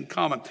things in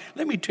common.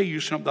 Let me tell you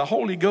something. The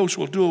Holy Ghost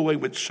will do away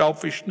with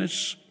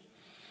selfishness.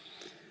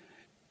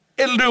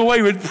 It'll do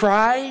away with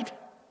pride.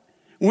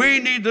 We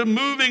need the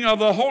moving of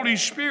the Holy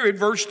Spirit,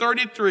 verse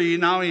 33,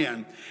 now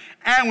in.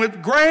 And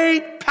with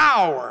great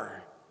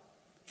power,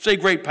 say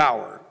great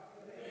power.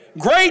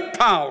 Great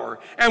power.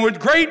 And with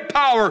great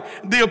power,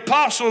 the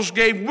apostles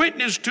gave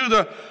witness to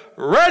the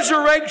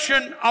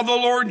resurrection of the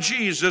Lord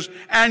Jesus,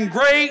 and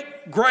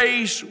great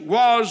grace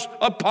was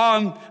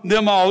upon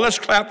them all. Let's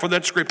clap for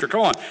that scripture.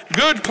 Come on.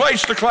 Good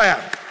place to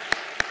clap.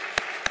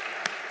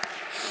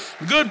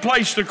 Good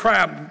place to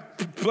clap.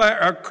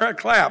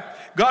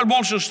 God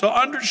wants us to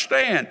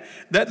understand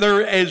that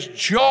there is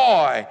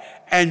joy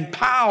and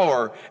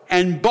power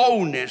and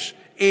boldness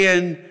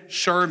in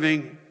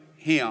serving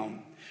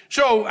Him.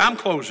 So I'm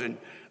closing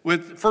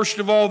with, first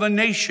of all, the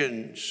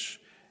nations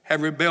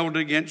have rebelled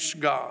against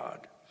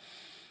God.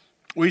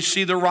 We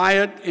see the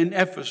riot in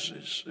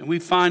Ephesus, and we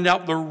find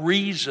out the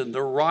reason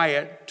the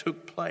riot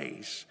took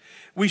place.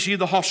 We see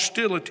the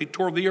hostility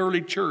toward the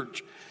early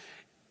church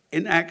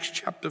in Acts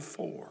chapter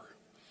 4.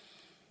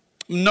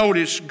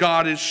 Notice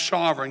God is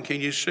sovereign.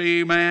 Can you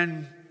see,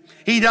 amen?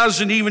 He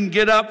doesn't even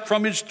get up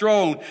from his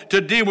throne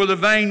to deal with the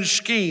vain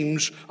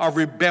schemes of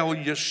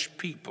rebellious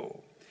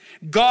people.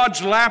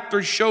 God's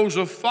laughter shows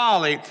the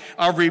folly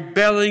of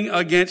rebelling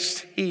against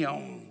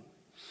him.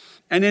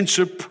 And in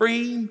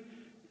supreme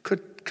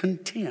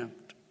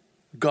contempt,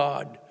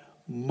 God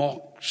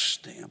mocks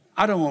them.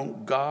 I don't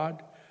want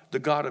God, the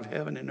God of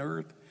heaven and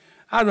earth.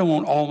 I don't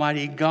want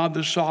Almighty God,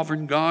 the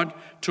sovereign God,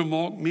 to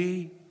mock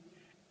me.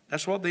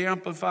 That's what the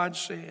Amplified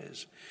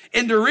says.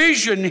 In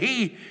derision,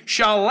 he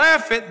shall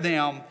laugh at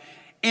them.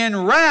 In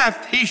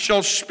wrath, he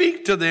shall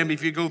speak to them,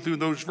 if you go through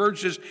those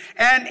verses.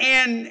 And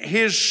in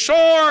his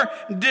sore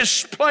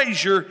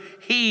displeasure,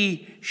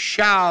 he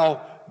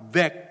shall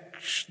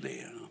vex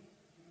them.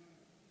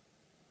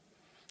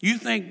 You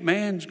think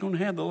man's going to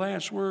have the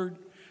last word?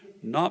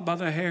 Not by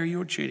the hair of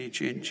your chinny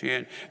chin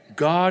chin.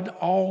 God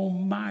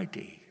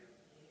Almighty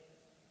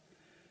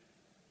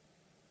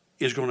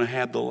is going to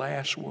have the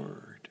last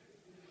word.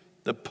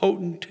 The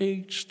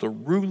potentates, the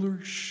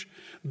rulers,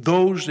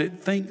 those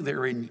that think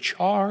they're in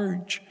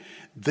charge,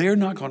 they're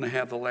not going to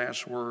have the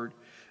last word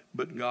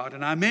but God.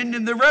 And I'm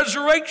in the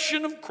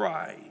resurrection of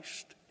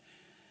Christ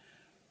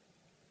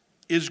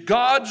is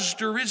God's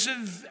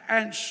derisive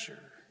answer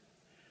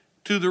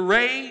to the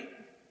rage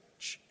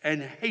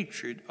and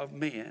hatred of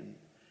men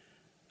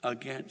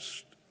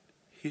against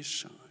his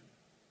Son.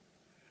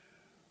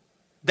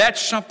 That's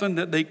something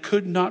that they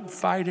could not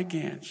fight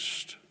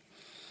against.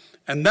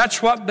 And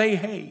that's what they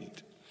hate.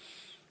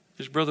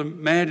 His brother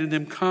Matt and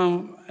them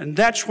come, and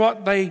that's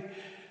what they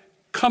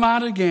come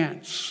out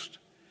against.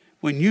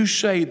 When you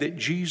say that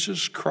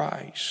Jesus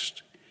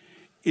Christ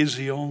is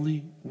the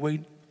only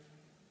way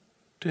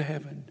to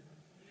heaven.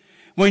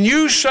 When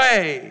you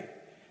say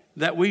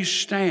that we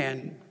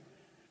stand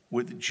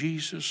with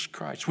Jesus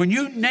Christ. When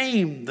you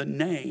name the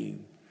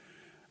name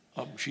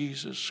of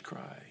Jesus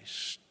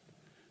Christ.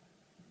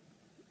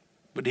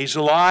 But he's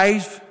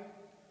alive.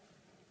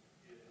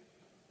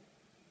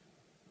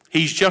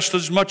 He's just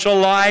as much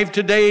alive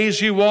today as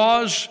he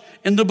was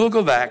in the book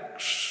of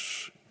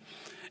Acts.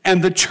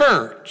 And the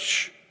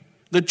church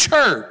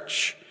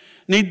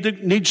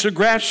needs to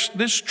grasp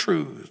this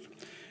truth.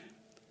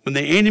 When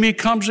the enemy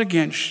comes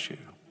against you,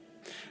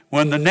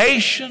 when the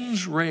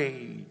nations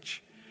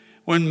rage,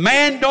 when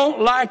man don't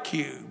like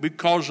you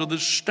because of the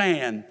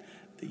stand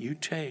that you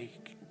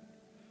take,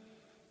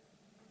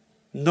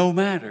 no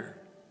matter,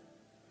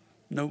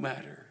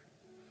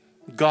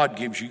 God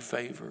gives you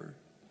favor.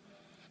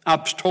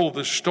 I've told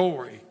this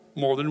story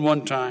more than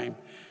one time,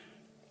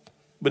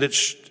 but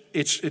it's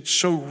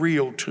so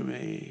real to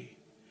me.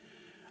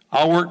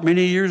 I worked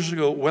many years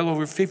ago, well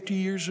over 50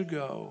 years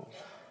ago,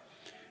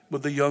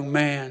 with a young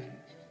man.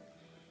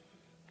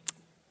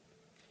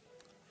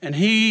 And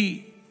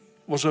he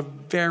was a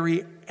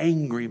very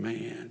angry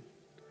man.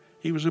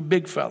 He was a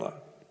big fella,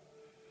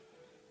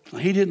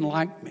 He didn't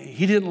like me.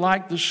 He didn't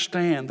like the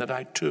stand that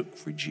I took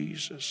for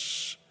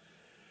Jesus.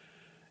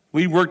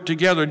 We worked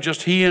together,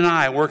 just he and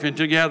I working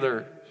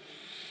together.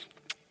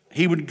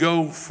 He would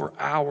go for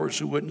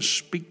hours and wouldn't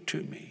speak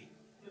to me.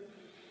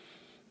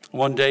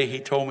 One day he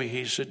told me,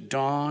 he said,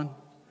 Don,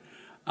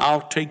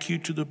 I'll take you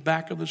to the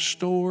back of the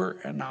store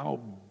and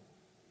I'll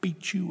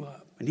beat you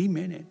up. And he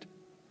meant it.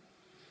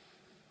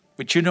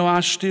 But you know, I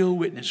still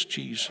witnessed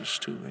Jesus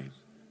to him.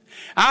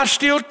 I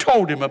still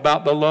told him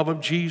about the love of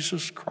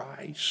Jesus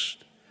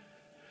Christ.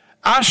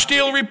 I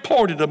still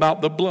reported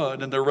about the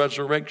blood and the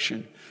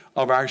resurrection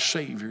of our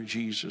Savior,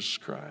 Jesus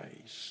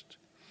Christ.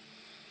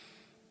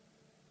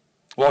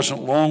 It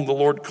wasn't long the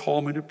Lord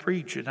called me to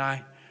preach, and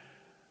I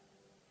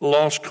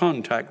lost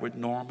contact with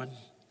Norman.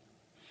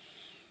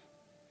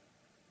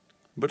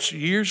 But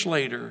years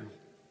later,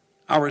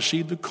 I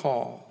received a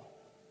call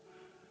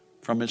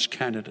from Miss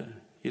Canada,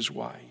 his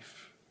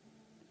wife.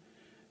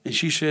 And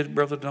she said,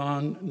 Brother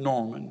Don,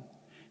 Norman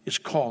is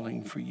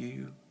calling for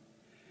you.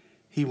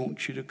 He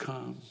wants you to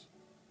come.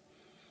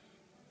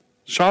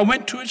 So I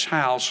went to his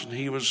house, and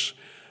he was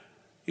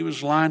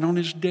lying on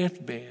his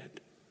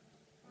deathbed.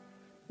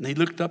 And he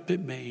looked up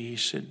at me. He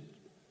said,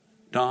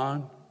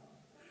 Don,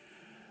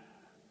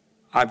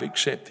 I've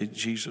accepted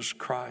Jesus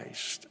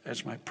Christ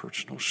as my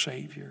personal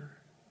Savior.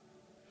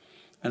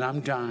 And I'm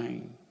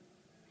dying.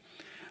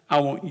 I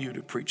want you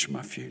to preach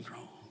my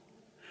funeral.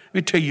 Let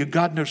me tell you,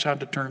 God knows how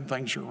to turn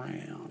things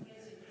around.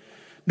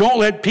 Don't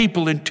let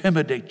people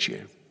intimidate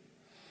you.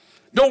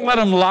 Don't let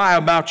them lie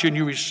about you and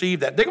you receive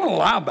that. They're going to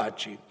lie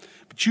about you.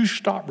 But you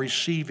stop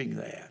receiving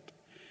that.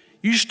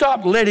 You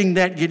stop letting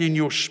that get in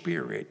your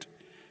spirit.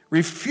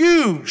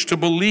 Refuse to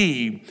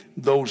believe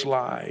those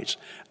lies.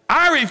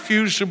 I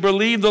refuse to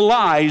believe the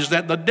lies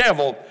that the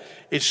devil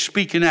is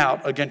speaking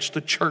out against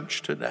the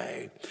church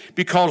today.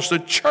 Because the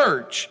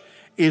church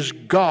is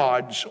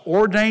God's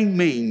ordained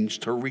means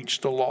to reach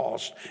the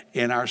lost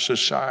in our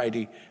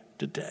society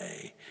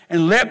today.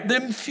 And let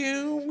them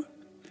fume.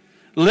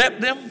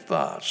 Let them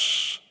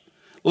fuss.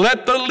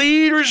 Let the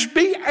leaders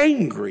be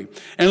angry.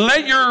 And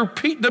let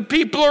the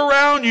people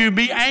around you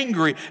be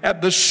angry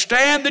at the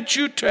stand that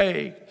you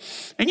take.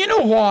 And you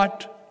know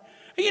what?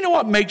 You know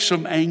what makes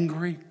them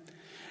angry?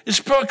 It's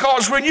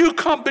because when you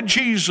come to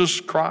Jesus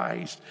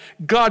Christ,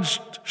 God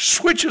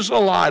switches a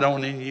light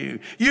on in you.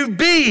 You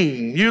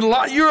beam. You're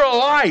a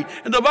light.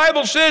 And the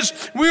Bible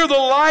says we're the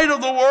light of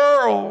the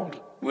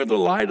world. We're the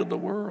light of the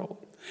world.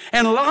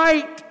 And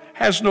light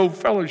has no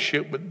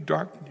fellowship with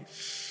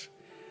darkness.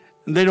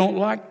 And they don't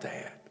like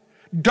that.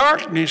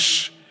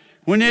 Darkness,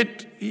 when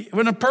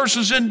a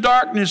person's in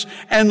darkness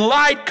and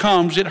light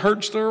comes, it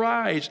hurts their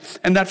eyes.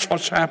 And that's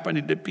what's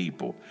happening to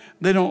people.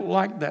 They don't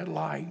like that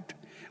light.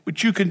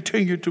 But you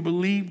continue to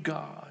believe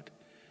God.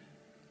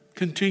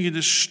 Continue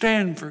to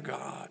stand for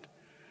God.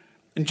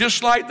 And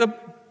just like the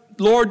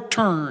Lord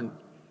turned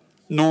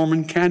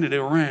Norman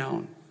Canada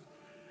around,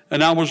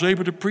 and I was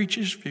able to preach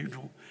his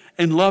funeral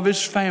and love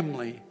his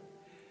family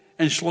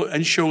and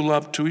show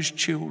love to his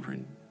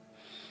children.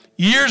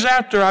 Years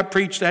after I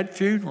preached that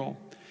funeral,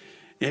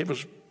 it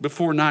was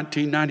before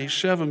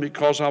 1997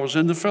 because I was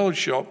in the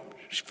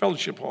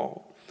fellowship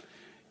hall.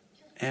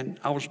 And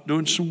I was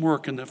doing some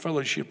work in the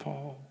fellowship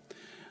hall.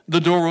 The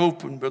door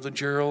opened, Brother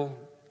Gerald,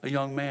 a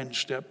young man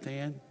stepped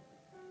in.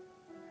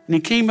 And he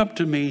came up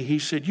to me. He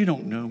said, you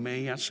don't know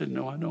me. I said,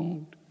 no, I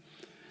don't.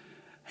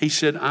 He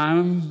said,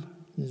 I'm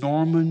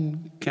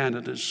Norman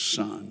Canada's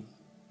son.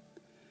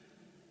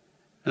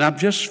 And I've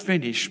just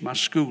finished my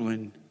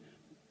schooling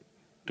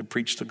to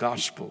preach the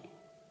gospel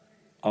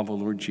of the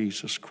Lord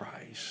Jesus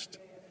Christ.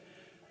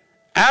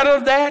 Out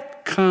of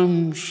that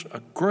comes a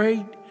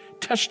great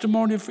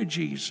testimony for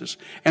Jesus.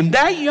 And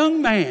that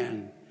young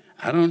man,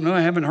 I don't know,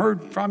 I haven't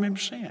heard from him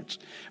since.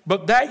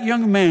 But that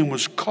young man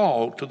was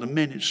called to the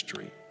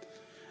ministry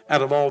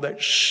out of all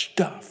that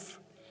stuff.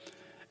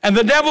 And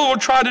the devil will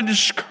try to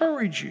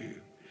discourage you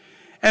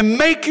and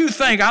make you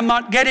think, I'm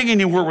not getting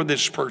anywhere with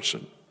this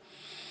person.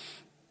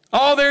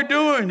 All they're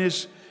doing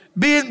is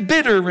being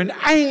bitter and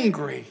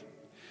angry.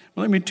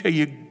 Well, let me tell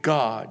you,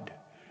 God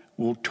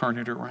will turn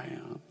it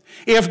around.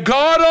 If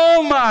God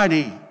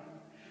Almighty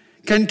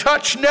can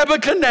touch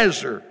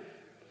Nebuchadnezzar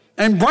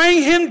and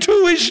bring him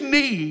to his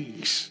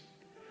knees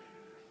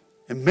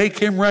and make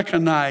him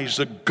recognize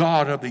the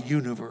God of the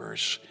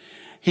universe,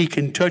 he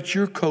can touch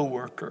your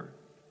coworker.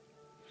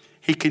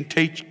 He can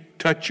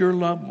touch your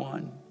loved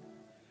one.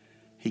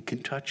 He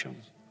can touch them.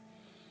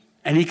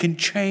 And he can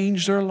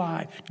change their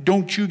life.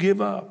 Don't you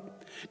give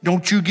up.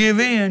 Don't you give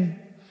in.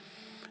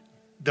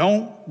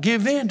 Don't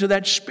give in to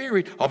that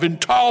spirit of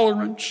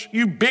intolerance.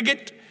 You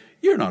bigot.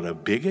 You're not a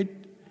bigot.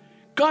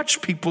 God's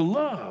people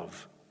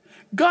love.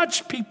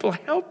 God's people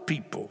help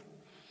people.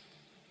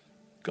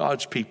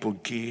 God's people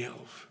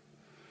give.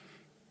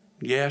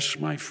 Yes,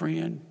 my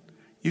friend,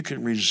 you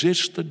can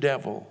resist the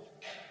devil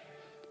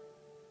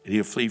and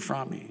he'll flee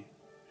from you.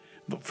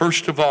 But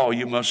first of all,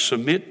 you must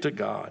submit to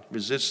God,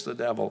 resist the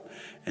devil,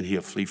 and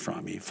he'll flee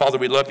from you. Father,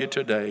 we love you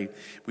today.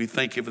 We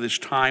thank you for this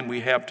time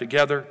we have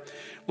together.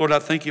 Lord, I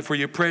thank you for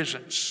your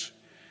presence.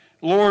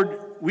 Lord,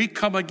 we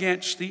come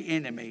against the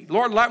enemy.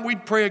 Lord, like we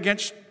pray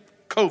against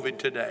COVID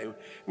today,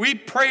 we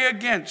pray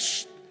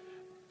against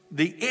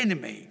the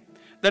enemy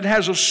that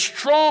has a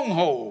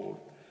stronghold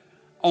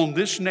on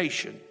this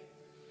nation,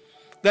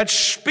 that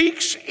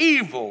speaks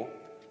evil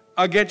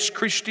against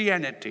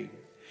Christianity,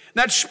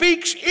 that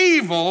speaks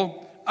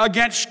evil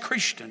against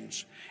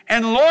Christians.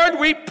 And Lord,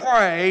 we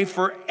pray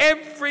for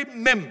every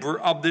member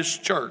of this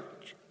church.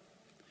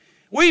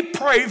 We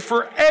pray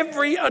for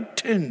every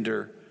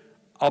attender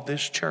of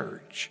this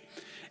church.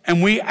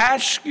 And we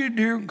ask you,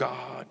 dear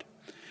God,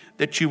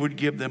 that you would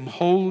give them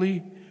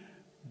holy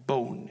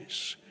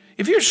boldness.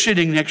 If you're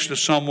sitting next to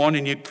someone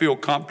and you feel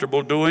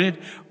comfortable doing it,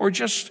 or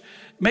just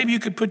maybe you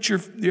could put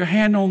your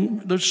hand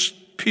on this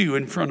pew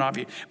in front of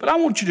you. But I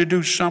want you to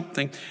do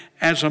something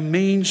as a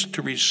means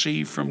to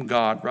receive from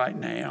God right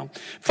now.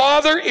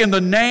 Father, in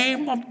the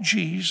name of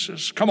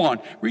Jesus, come on,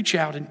 reach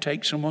out and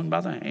take someone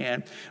by the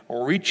hand,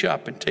 or reach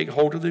up and take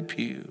hold of the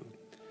pew.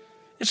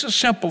 It's a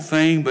simple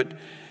thing, but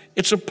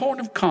it's a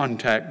point of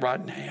contact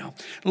right now.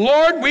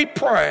 Lord, we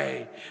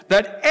pray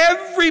that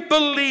every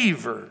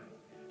believer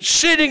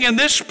sitting in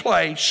this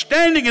place,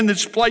 standing in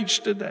this place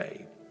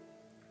today,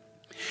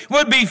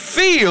 would be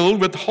filled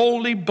with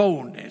holy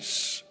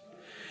boldness.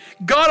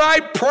 God, I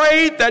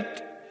pray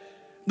that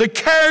the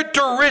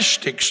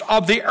characteristics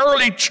of the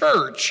early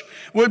church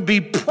would be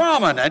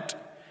prominent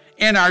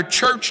in our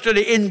church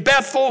today, in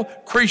Bethel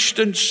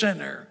Christian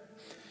Center.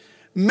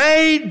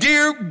 May,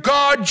 dear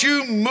God,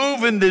 you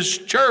move in this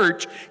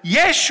church.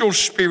 Yes, your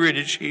Spirit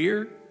is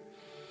here.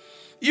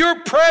 Your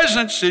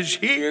presence is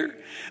here.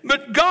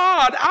 But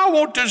God, I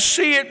want to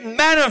see it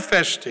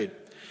manifested.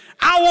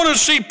 I want to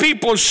see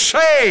people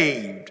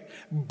saved,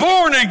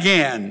 born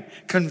again,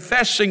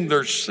 confessing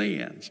their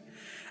sins.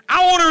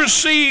 I want to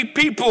see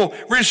people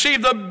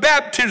receive the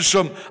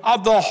baptism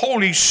of the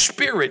Holy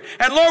Spirit.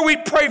 And Lord, we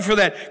pray for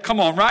that. Come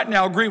on, right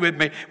now, agree with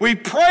me. We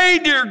pray,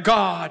 dear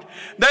God,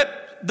 that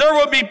there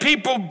will be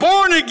people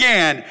born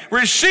again,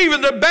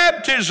 receiving the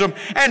baptism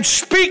and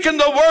speaking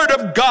the word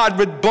of God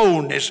with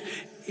boldness.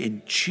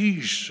 In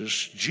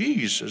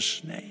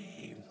Jesus'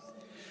 name.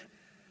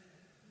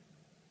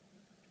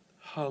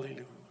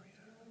 Hallelujah.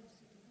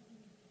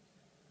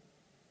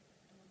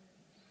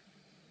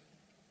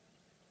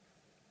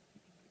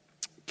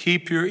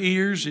 Keep your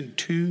ears in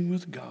tune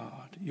with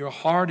God, your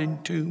heart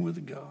in tune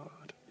with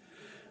God.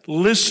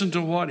 Listen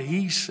to what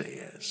He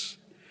says.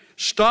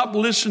 Stop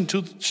listening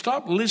to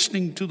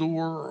the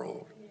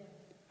world.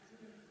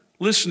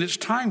 Listen, it's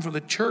time for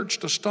the church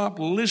to stop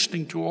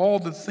listening to all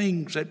the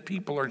things that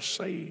people are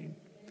saying.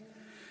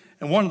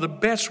 And one of the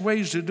best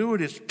ways to do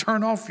it is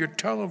turn off your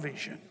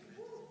television.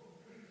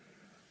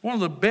 One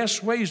of the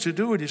best ways to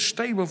do it is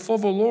stay before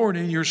the Lord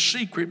in your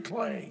secret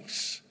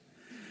place.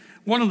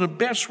 One of the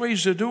best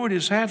ways to do it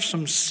is have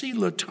some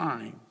Selah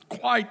time,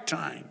 quiet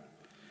time.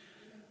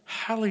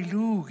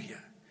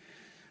 Hallelujah.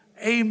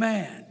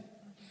 Amen.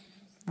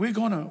 We're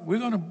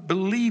gonna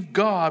believe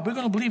God. We're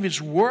gonna believe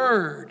His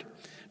word.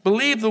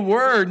 Believe the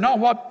word, not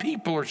what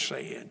people are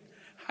saying.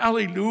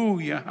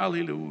 Hallelujah,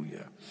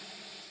 hallelujah.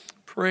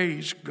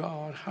 Praise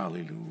God,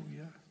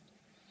 hallelujah.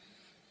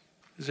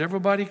 Is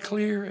everybody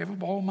clear?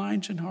 All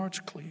minds and hearts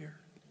clear?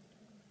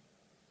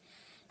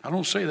 I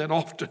don't say that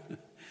often,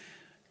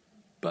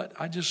 but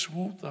I just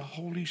want the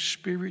Holy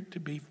Spirit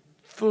to be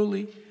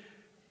fully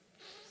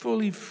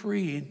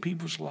free in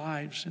people's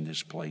lives in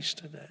this place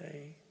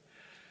today.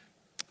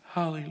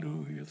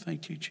 Hallelujah.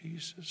 Thank you,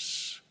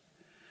 Jesus.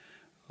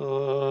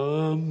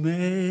 Amazing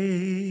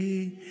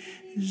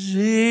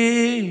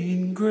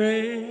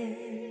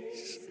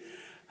grace,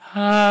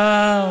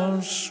 how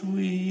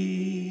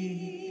sweet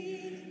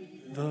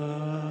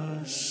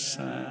the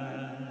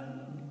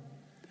sound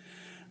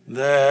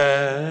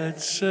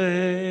that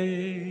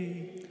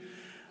saved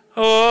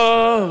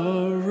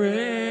a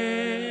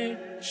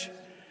wretch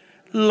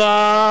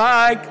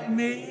like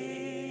me.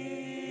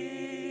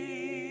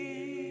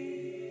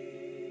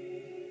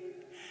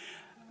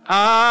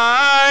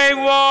 I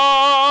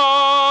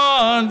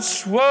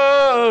once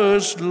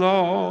was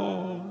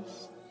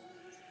lost,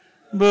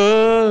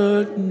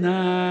 but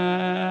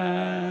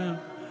now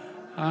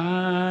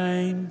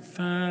I'm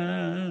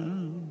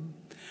found.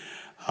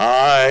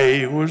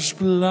 I was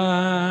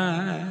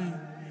blind,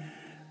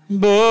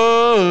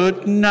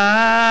 but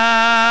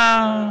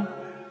now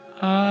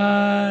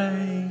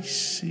I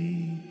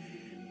see.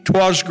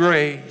 'Twas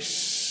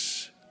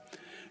grace,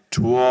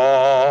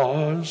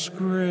 'twas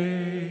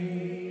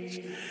grace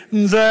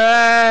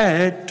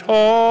that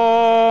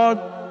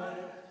taught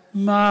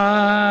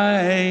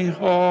my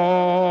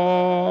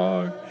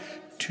heart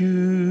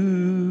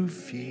to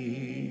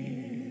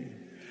fear,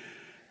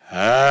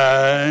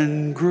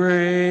 and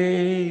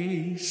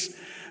grace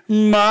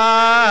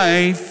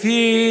my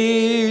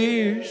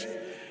fears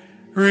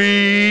relieved.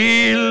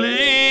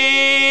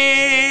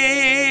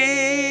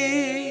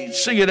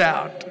 Sing it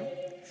out.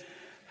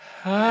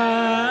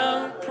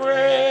 How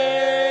precious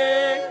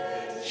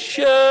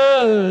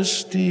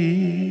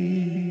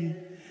did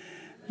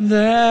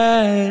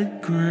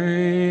that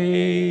grace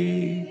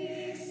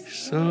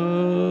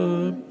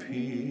appear.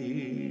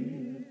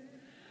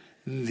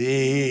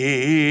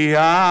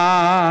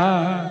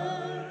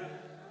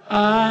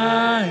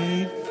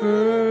 I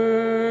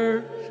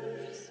first.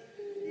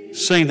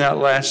 Sing that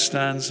last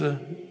stanza,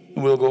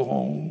 and we'll go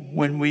home.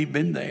 When we've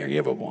been there, you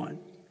ever won?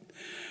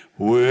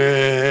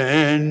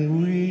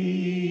 When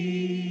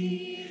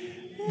we've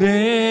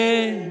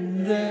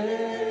been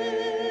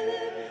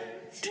there,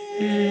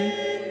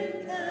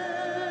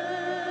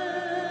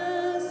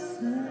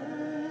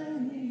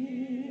 10,000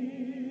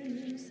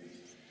 years,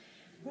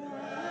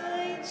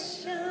 bright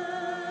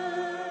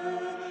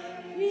shining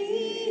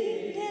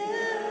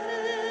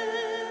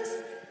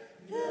as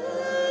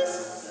the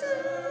sun,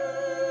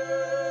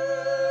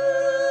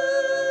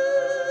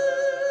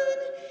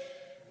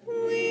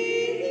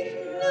 we've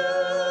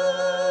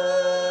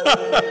known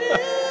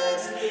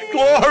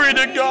glory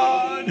to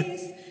God.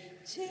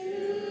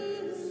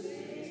 to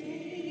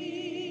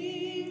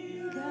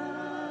sing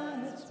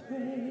God's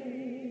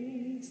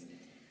praise.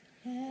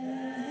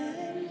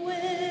 And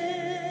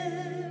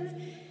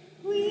when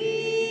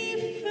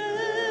we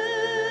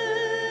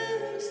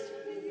first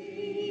began.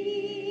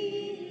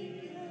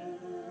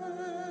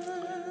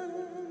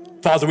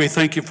 Father, we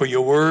thank you for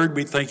your word.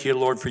 We thank you,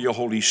 Lord, for your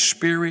Holy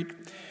Spirit.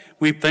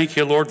 We thank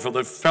you, Lord, for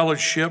the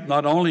fellowship,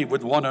 not only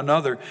with one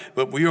another,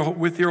 but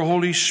with your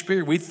Holy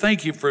Spirit. We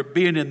thank you for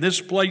being in this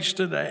place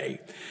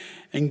today.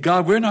 And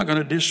God, we're not going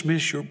to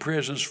dismiss your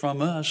presence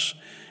from us.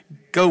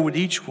 Go with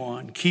each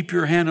one. Keep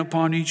your hand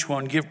upon each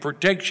one. Give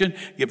protection.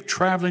 Give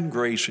traveling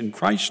grace. In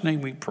Christ's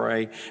name we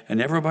pray.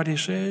 And everybody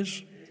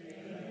says,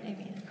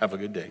 Amen. have a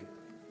good day.